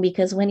fascinating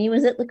because when he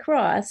was at La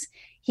Crosse,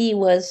 he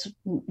was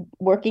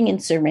working in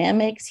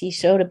ceramics. He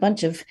showed a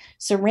bunch of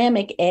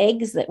ceramic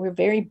eggs that were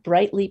very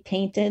brightly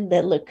painted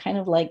that looked kind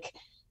of like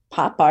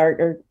pop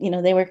art, or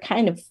they were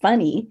kind of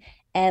funny.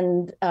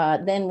 And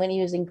then when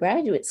he was in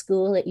graduate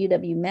school at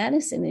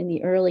UW-Madison in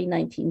the early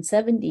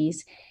 1970s,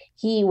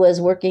 he was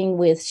working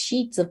with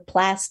sheets of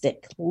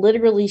plastic,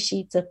 literally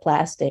sheets of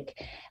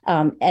plastic.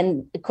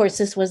 And of course,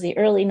 this was the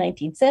early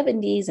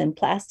 1970s, and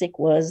plastic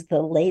was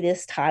the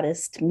latest,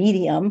 hottest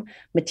medium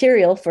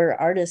material for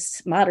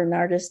artists, modern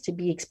artists, to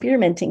be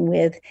experimenting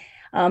with.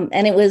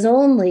 And it was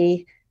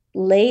only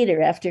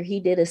later, after he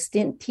did a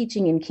stint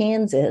teaching in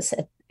Kansas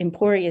at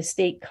Emporia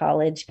State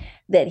College,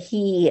 that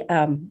he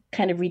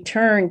kind of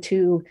returned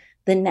to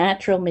the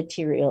natural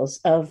materials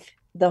of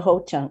the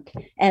ho-chunk,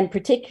 and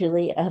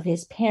particularly of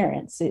his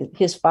parents.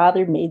 His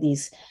father made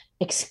these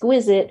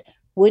exquisite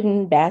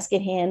wooden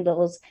basket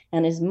handles,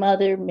 and his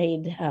mother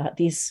made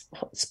these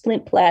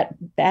splint plat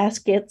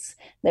baskets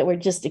that were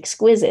just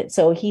exquisite.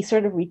 So he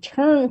sort of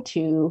returned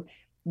to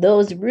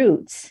those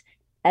roots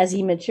as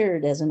he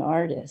matured as an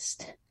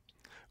artist.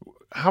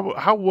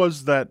 How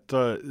was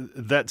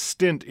that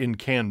stint in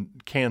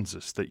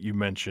Kansas that you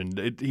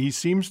mentioned? He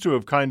seems to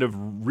have kind of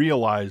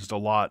realized a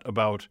lot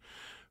about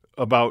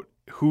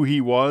who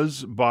he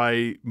was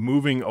by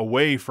moving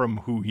away from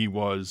who he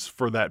was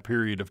for that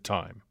period of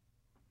time.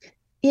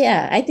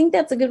 Yeah, I think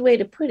that's a good way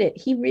to put it.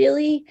 He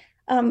really,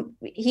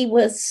 he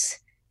was,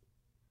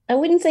 I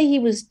wouldn't say he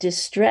was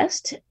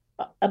distressed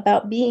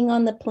about being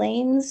on the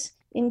plains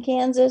in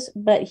Kansas,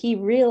 but he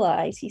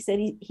realized, he said,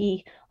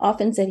 he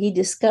often said he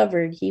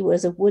discovered he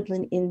was a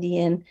woodland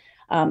Indian,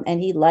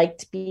 and he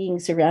liked being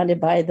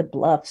surrounded by the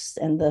bluffs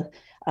and the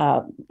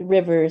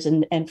rivers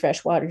and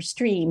freshwater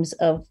streams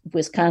of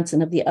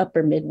Wisconsin, of the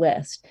upper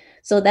Midwest.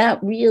 So that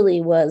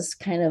really was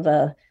kind of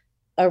a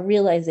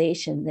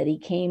realization that he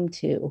came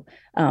to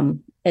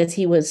as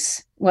he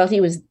was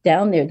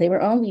down there. They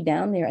were only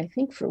down there, I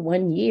think, for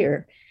 1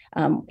 year.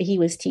 He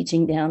was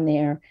teaching down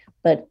there,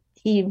 but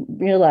he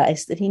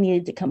realized that he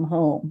needed to come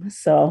home.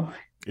 So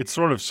it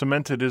sort of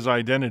cemented his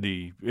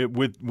identity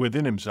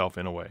within himself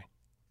in a way.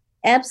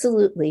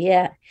 Absolutely,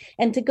 yeah.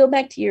 And to go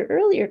back to your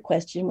earlier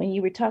question, when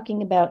you were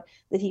talking about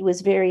that he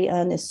was very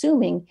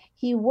unassuming,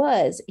 he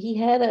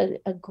had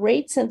a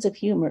great sense of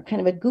humor,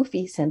 kind of a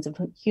goofy sense of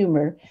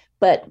humor.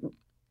 But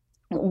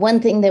one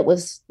thing that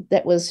was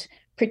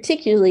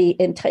particularly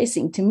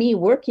enticing to me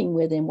working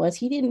with him was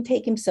he didn't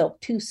take himself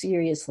too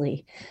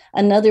seriously.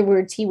 In other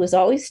words, he was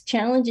always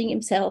challenging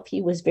himself.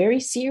 He was very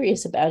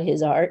serious about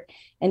his art,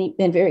 and he'd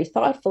been very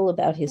thoughtful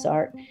about his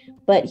art,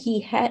 but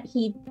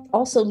he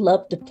also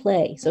loved to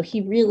play. So he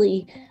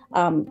really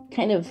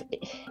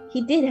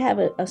he did have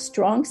a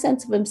strong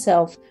sense of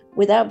himself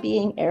without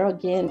being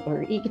arrogant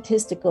or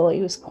egotistical.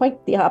 He was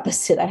quite the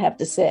opposite, I have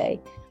to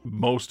say.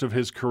 Most of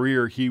his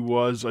career, he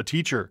was a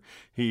teacher.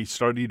 He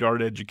studied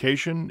art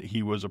education.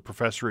 He was a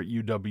professor at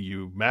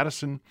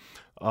UW-Madison,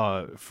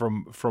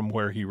 from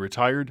where he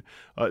retired.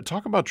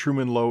 Talk about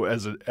Truman Lowe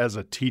as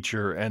a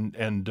teacher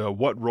and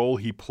what role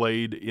he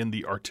played in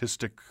the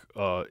artistic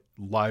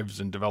lives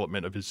and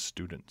development of his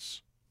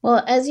students.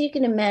 Well, as you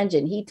can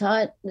imagine, he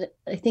taught,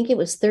 I think it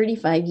was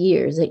 35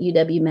 years at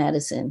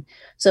UW-Madison.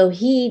 So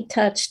he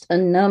touched a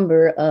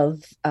number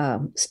of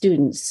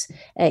students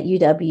at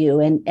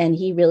UW, and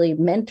he really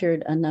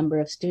mentored a number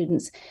of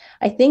students.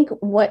 I think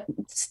what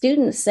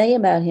students say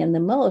about him the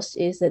most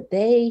is that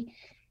they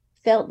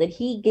felt that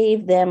he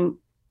gave them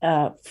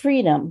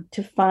freedom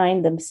to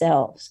find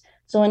themselves.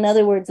 So in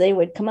other words,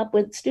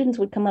 students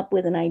would come up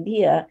with an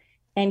idea,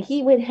 and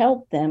he would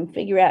help them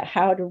figure out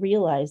how to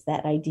realize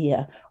that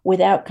idea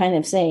without kind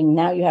of saying,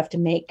 now you have to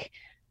make,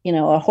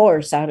 a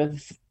horse out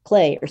of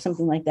play or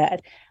something like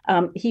that.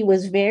 He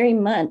was very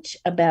much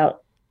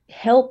about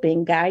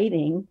helping,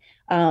 guiding,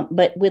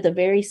 but with a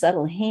very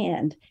subtle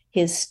hand,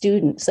 his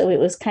students. So it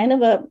was kind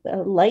of a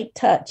light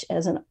touch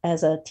as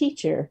a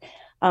teacher,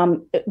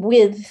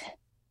 with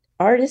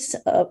artists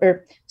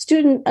or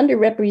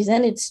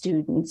underrepresented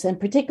students, and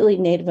particularly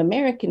Native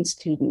American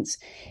students.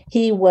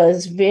 He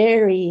was a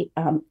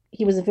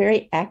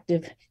very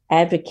active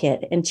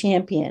advocate and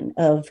champion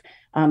of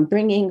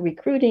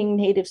recruiting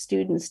Native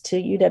students to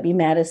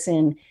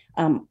UW-Madison,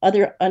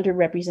 other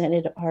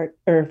underrepresented art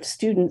or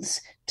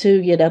students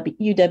to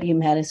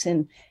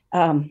UW-Madison.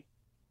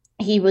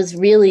 He was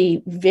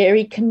really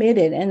very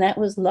committed, and that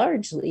was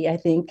largely, I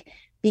think,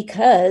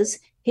 because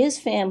his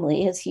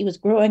family, as he was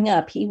growing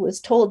up, he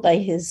was told by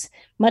his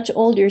much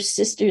older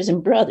sisters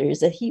and brothers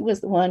that he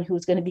was the one who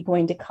was going to be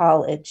going to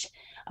college,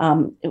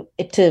 to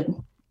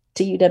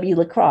UW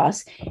La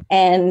Crosse,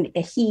 and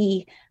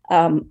he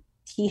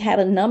had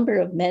a number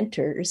of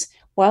mentors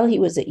while he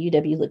was at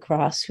UW La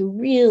Crosse who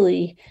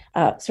really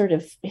sort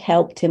of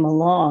helped him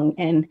along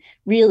and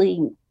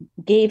really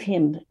gave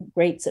him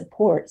great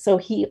support. So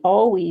he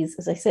always,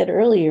 as I said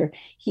earlier,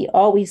 he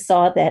always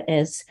saw that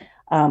as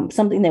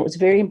something that was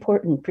very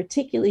important,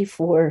 particularly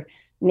for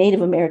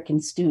Native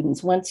American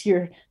students. Once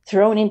you're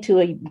thrown into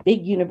a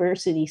big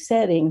university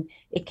setting,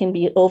 it can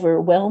be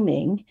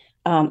overwhelming.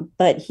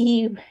 But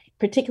he,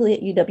 particularly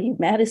at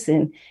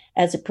UW-Madison,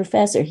 as a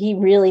professor, he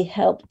really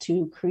helped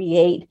to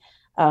create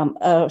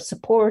a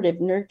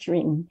supportive,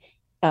 nurturing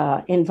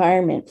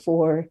environment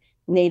for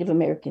Native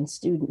American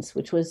students,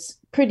 which was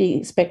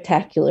pretty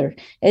spectacular.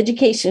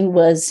 Education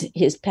was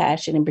his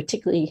passion, and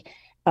particularly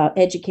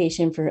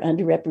education for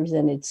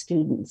underrepresented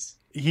students.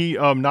 He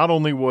not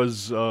only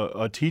was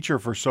a teacher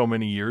for so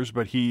many years,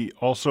 but he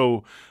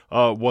also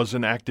was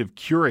an active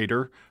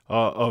curator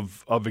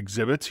of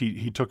exhibits.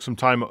 He took some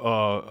time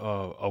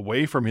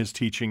away from his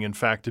teaching, in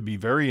fact, to be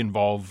very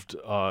involved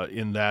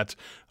in that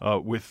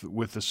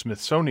with the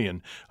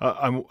Smithsonian.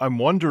 I'm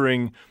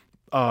wondering.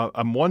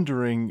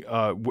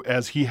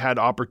 As he had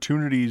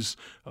opportunities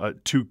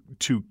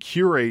to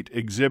curate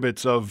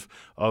exhibits of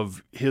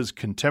his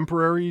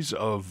contemporaries,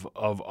 of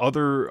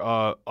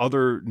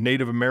other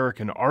Native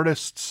American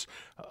artists,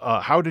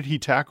 how did he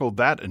tackle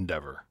that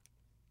endeavor?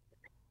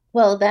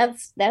 Well,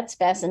 that's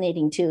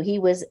fascinating too. He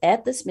was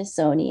at the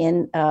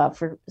Smithsonian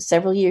for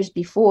several years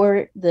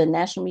before the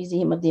National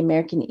Museum of the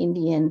American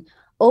Indian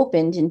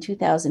opened in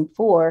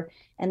 2004,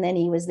 and then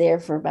he was there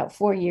for about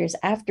 4 years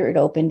after it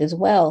opened as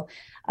well.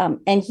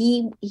 And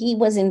he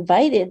was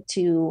invited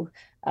to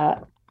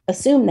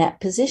assume that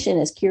position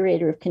as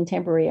curator of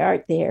contemporary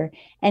art there,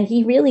 and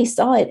he really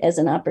saw it as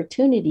an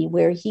opportunity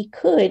where he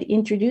could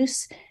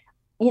introduce,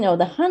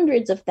 the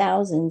hundreds of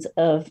thousands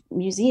of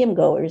museum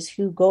goers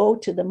who go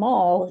to the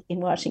mall in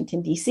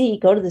Washington, D.C.,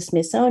 go to the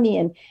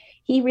Smithsonian.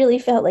 He really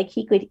felt like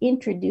he could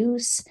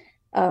introduce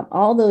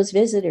all those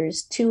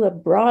visitors to a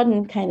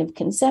broadened kind of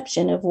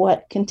conception of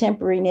what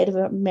contemporary Native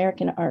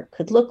American art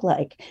could look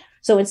like.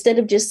 So instead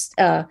of just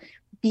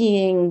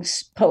being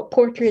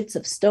portraits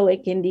of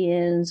stoic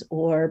Indians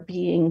or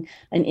being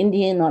an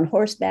Indian on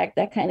horseback,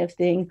 that kind of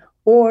thing,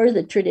 or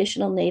the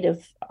traditional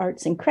Native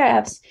arts and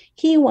crafts,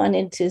 he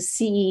wanted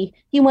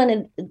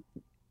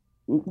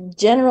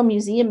general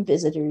museum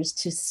visitors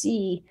to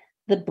see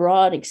the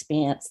broad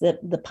expanse,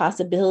 the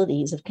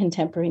possibilities of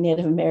contemporary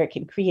Native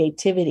American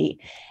creativity.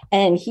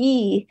 And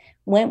he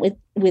went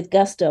with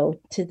gusto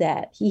to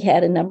that. He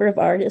had a number of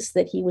artists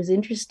that he was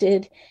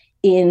interested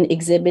in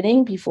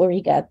exhibiting before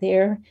he got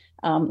there,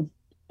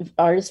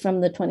 artists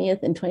from the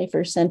 20th and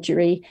 21st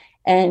century.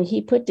 And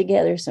he put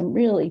together some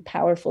really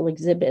powerful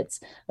exhibits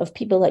of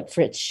people like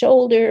Fritz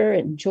Scholder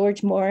and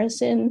George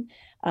Morrison,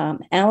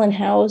 Alan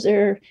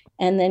Hauser,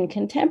 and then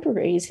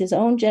contemporaries, his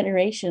own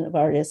generation of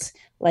artists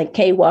like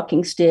Kay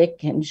Walking Stick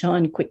and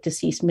John Quick to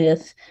See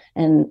Smith,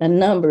 and a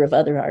number of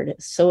other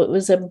artists. So it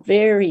was a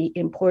very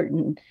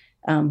important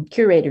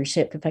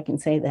curatorship, if I can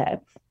say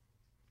that.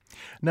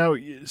 Now,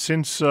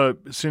 since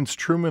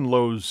Truman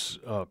Lowe's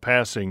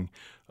passing,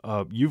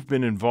 you've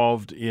been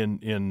involved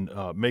in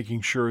making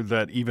sure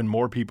that even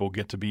more people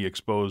get to be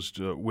exposed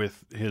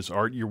with his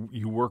art.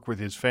 You work with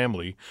his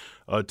family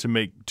to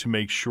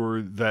make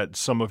sure that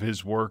some of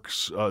his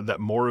works,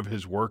 that more of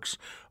his works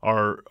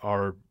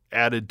are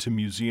added to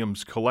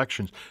museums'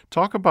 collections.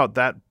 Talk about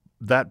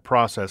that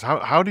process.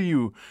 How do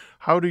you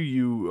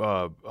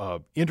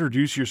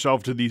introduce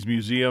yourself to these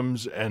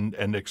museums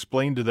and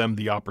explain to them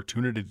the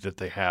opportunity that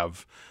they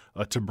have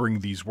to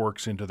bring these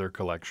works into their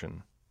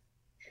collection?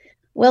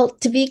 Well,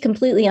 to be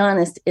completely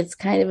honest, it's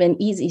kind of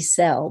an easy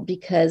sell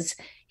because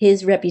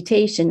his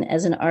reputation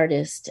as an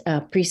artist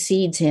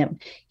precedes him.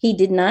 He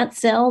did not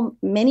sell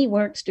many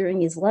works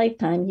during his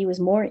lifetime. He was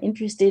more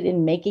interested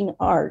in making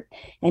art,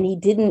 and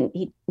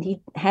he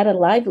had a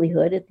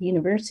livelihood at the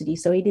university,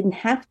 so he didn't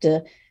have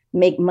to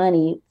make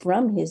money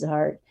from his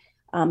art.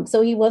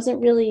 So he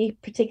wasn't really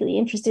particularly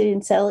interested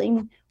in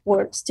selling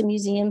works to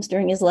museums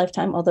during his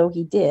lifetime, although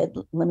he did.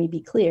 Let me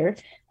be clear.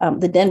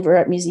 The Denver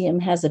Art Museum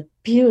has a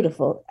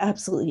beautiful,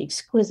 absolutely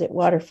exquisite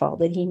waterfall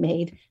that he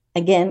made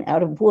again,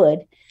 out of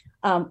wood.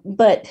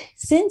 But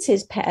since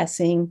his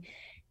passing,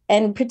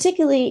 and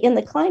particularly in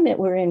the climate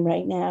we're in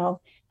right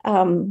now,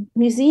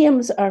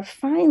 museums are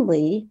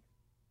finally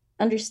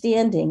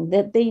understanding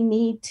that they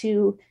need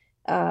to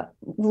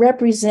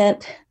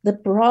represent the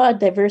broad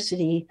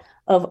diversity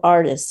of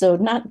artists. So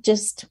not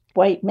just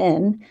white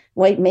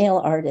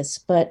male artists,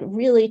 but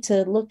really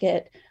to look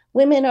at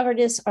women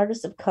artists,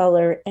 artists of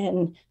color,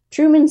 and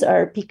Truman's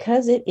art,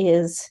 because it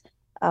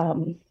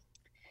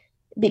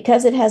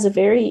has a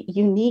very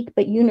unique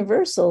but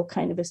universal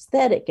kind of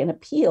aesthetic and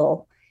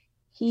appeal.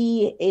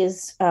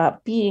 He's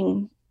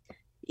being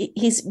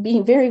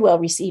very well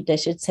received, I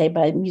should say,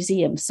 by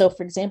museums. So,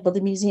 for example,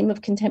 the Museum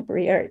of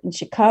Contemporary Art in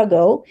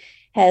Chicago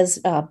has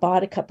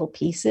bought a couple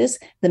pieces.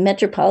 The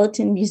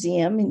Metropolitan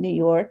Museum in New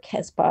York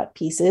has bought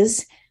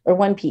pieces, or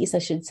one piece, I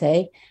should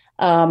say.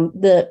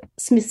 The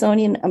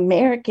Smithsonian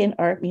American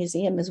Art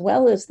Museum, as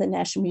well as the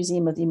National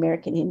Museum of the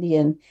American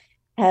Indian,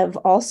 have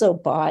also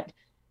bought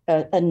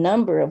a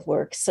number of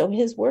works. So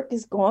his work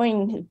is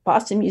going,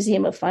 Boston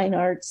Museum of Fine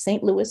Arts,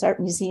 St. Louis Art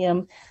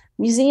Museum,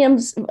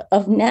 museums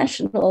of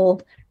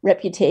national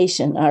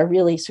reputation are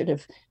really sort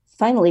of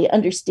finally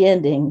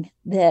understanding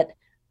that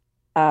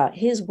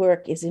his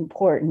work is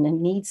important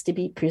and needs to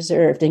be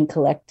preserved and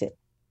collected.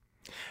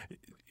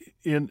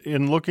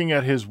 In looking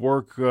at his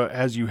work,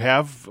 as you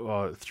have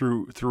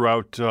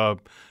throughout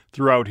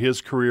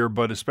his career,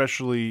 but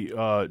especially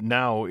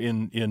now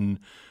in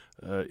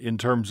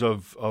terms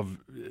of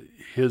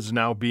his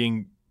now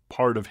being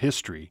part of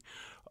history,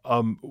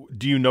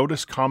 do you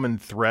notice common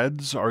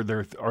threads? Are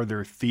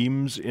there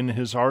themes in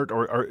his art,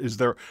 or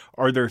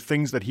are there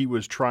things that he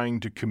was trying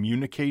to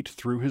communicate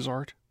through his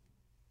art?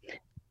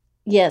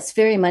 Yes,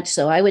 very much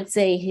so. I would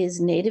say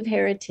his native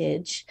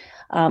heritage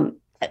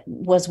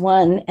was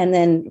one, and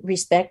then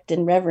respect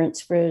and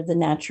reverence for the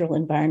natural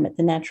environment,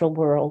 the natural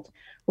world,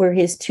 were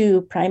his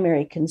two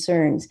primary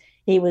concerns.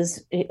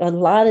 A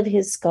lot of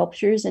his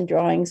sculptures and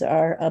drawings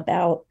are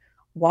about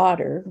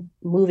water,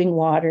 moving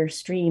water,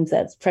 streams,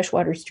 that's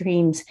freshwater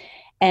streams.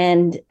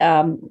 And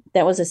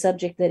that was a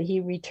subject that he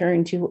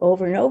returned to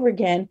over and over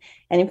again.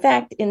 And in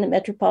fact, in the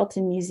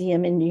Metropolitan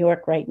Museum in New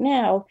York right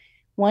now,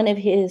 one of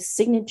his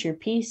signature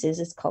pieces,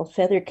 it's called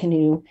Feather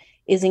Canoe,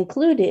 is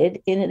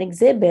included in an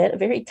exhibit, a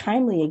very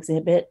timely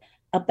exhibit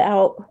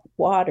about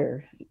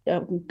water,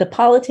 the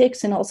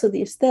politics and also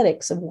the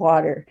aesthetics of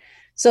water.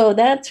 So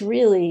that's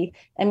really,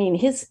 I mean,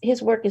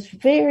 his work is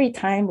very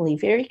timely,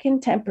 very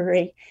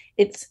contemporary.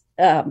 It's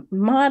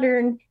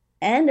modern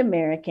and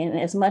American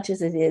as much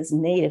as it is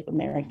Native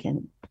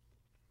American.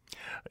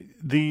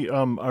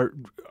 Our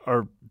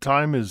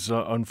time is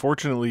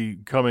unfortunately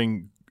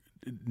coming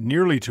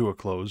nearly to a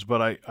close,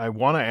 but I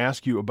want to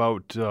ask you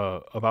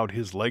about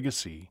his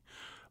legacy.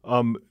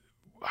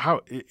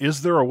 How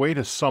is there a way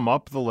to sum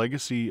up the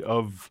legacy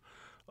of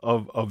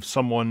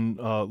someone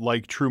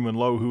like Truman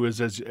Lowe, who is,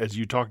 as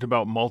you talked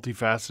about,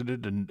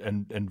 multifaceted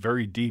and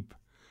very deep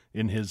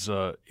in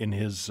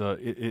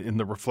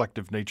the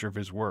reflective nature of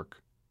his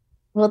work?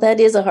 Well, that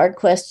is a hard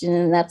question,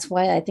 and that's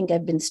why I think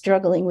I've been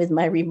struggling with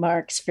my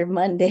remarks for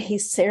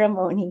Monday's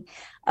ceremony.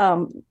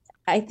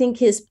 I think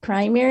his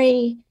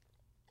primary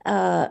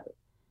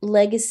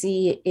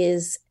legacy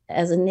is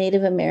as a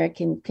Native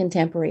American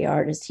contemporary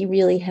artist. He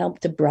really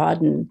helped to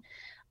broaden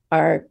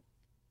our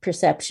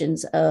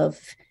perceptions of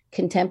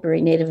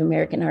contemporary Native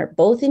American art,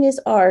 both in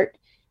his art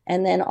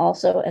and then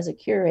also as a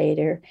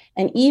curator,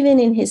 and even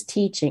in his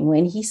teaching,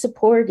 when he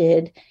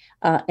supported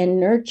and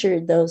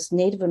nurtured those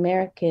Native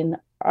American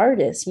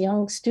artists,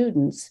 young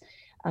students.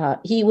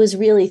 He was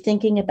really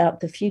thinking about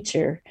the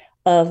future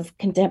of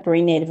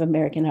contemporary Native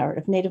American art,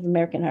 of Native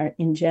American art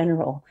in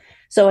general.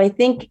 So I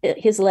think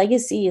his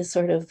legacy is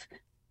sort of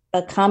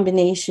a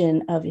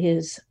combination of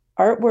his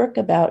artwork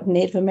about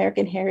Native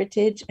American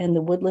heritage and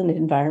the woodland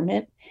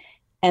environment,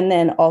 and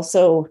then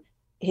also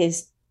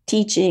his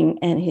teaching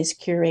and his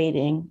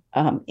curating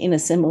in a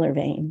similar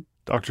vein.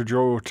 Dr.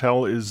 Jo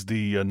Artel is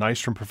the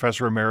Nystrom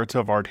Professor Emerita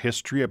of Art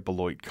History at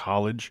Beloit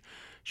College.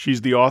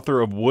 She's the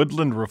author of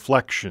Woodland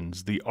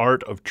Reflections, The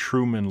Art of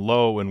Truman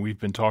Lowe, and we've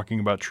been talking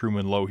about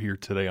Truman Lowe here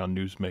today on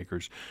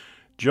Newsmakers.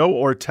 Jo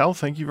Artel,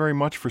 thank you very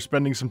much for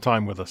spending some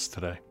time with us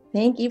today.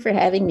 Thank you for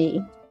having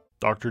me.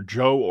 Dr.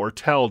 Jo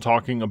Artel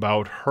talking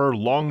about her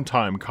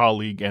longtime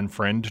colleague and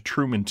friend,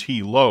 Truman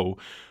T. Lowe,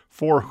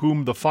 for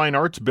whom the Fine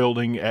Arts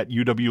Building at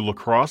UW-La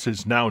Crosse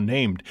is now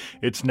named.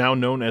 It's now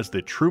known as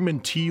the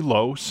Truman T.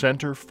 Lowe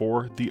Center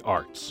for the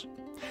Arts.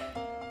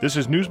 This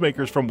is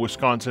Newsmakers from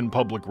Wisconsin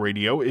Public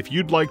Radio. If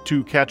you'd like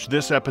to catch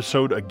this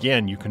episode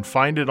again, you can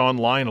find it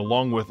online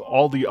along with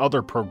all the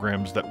other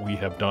programs that we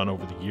have done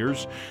over the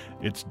years.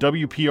 It's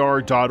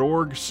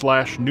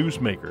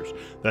wpr.org/newsmakers.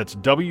 That's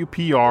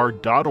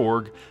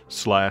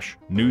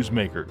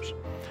wpr.org/newsmakers.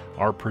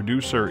 Our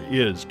producer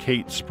is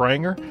Kate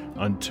Spranger.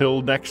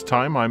 Until next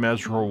time, I'm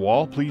Ezra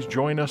Wall. Please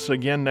join us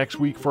again next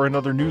week for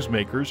another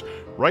Newsmakers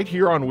right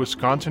here on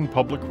Wisconsin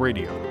Public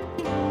Radio.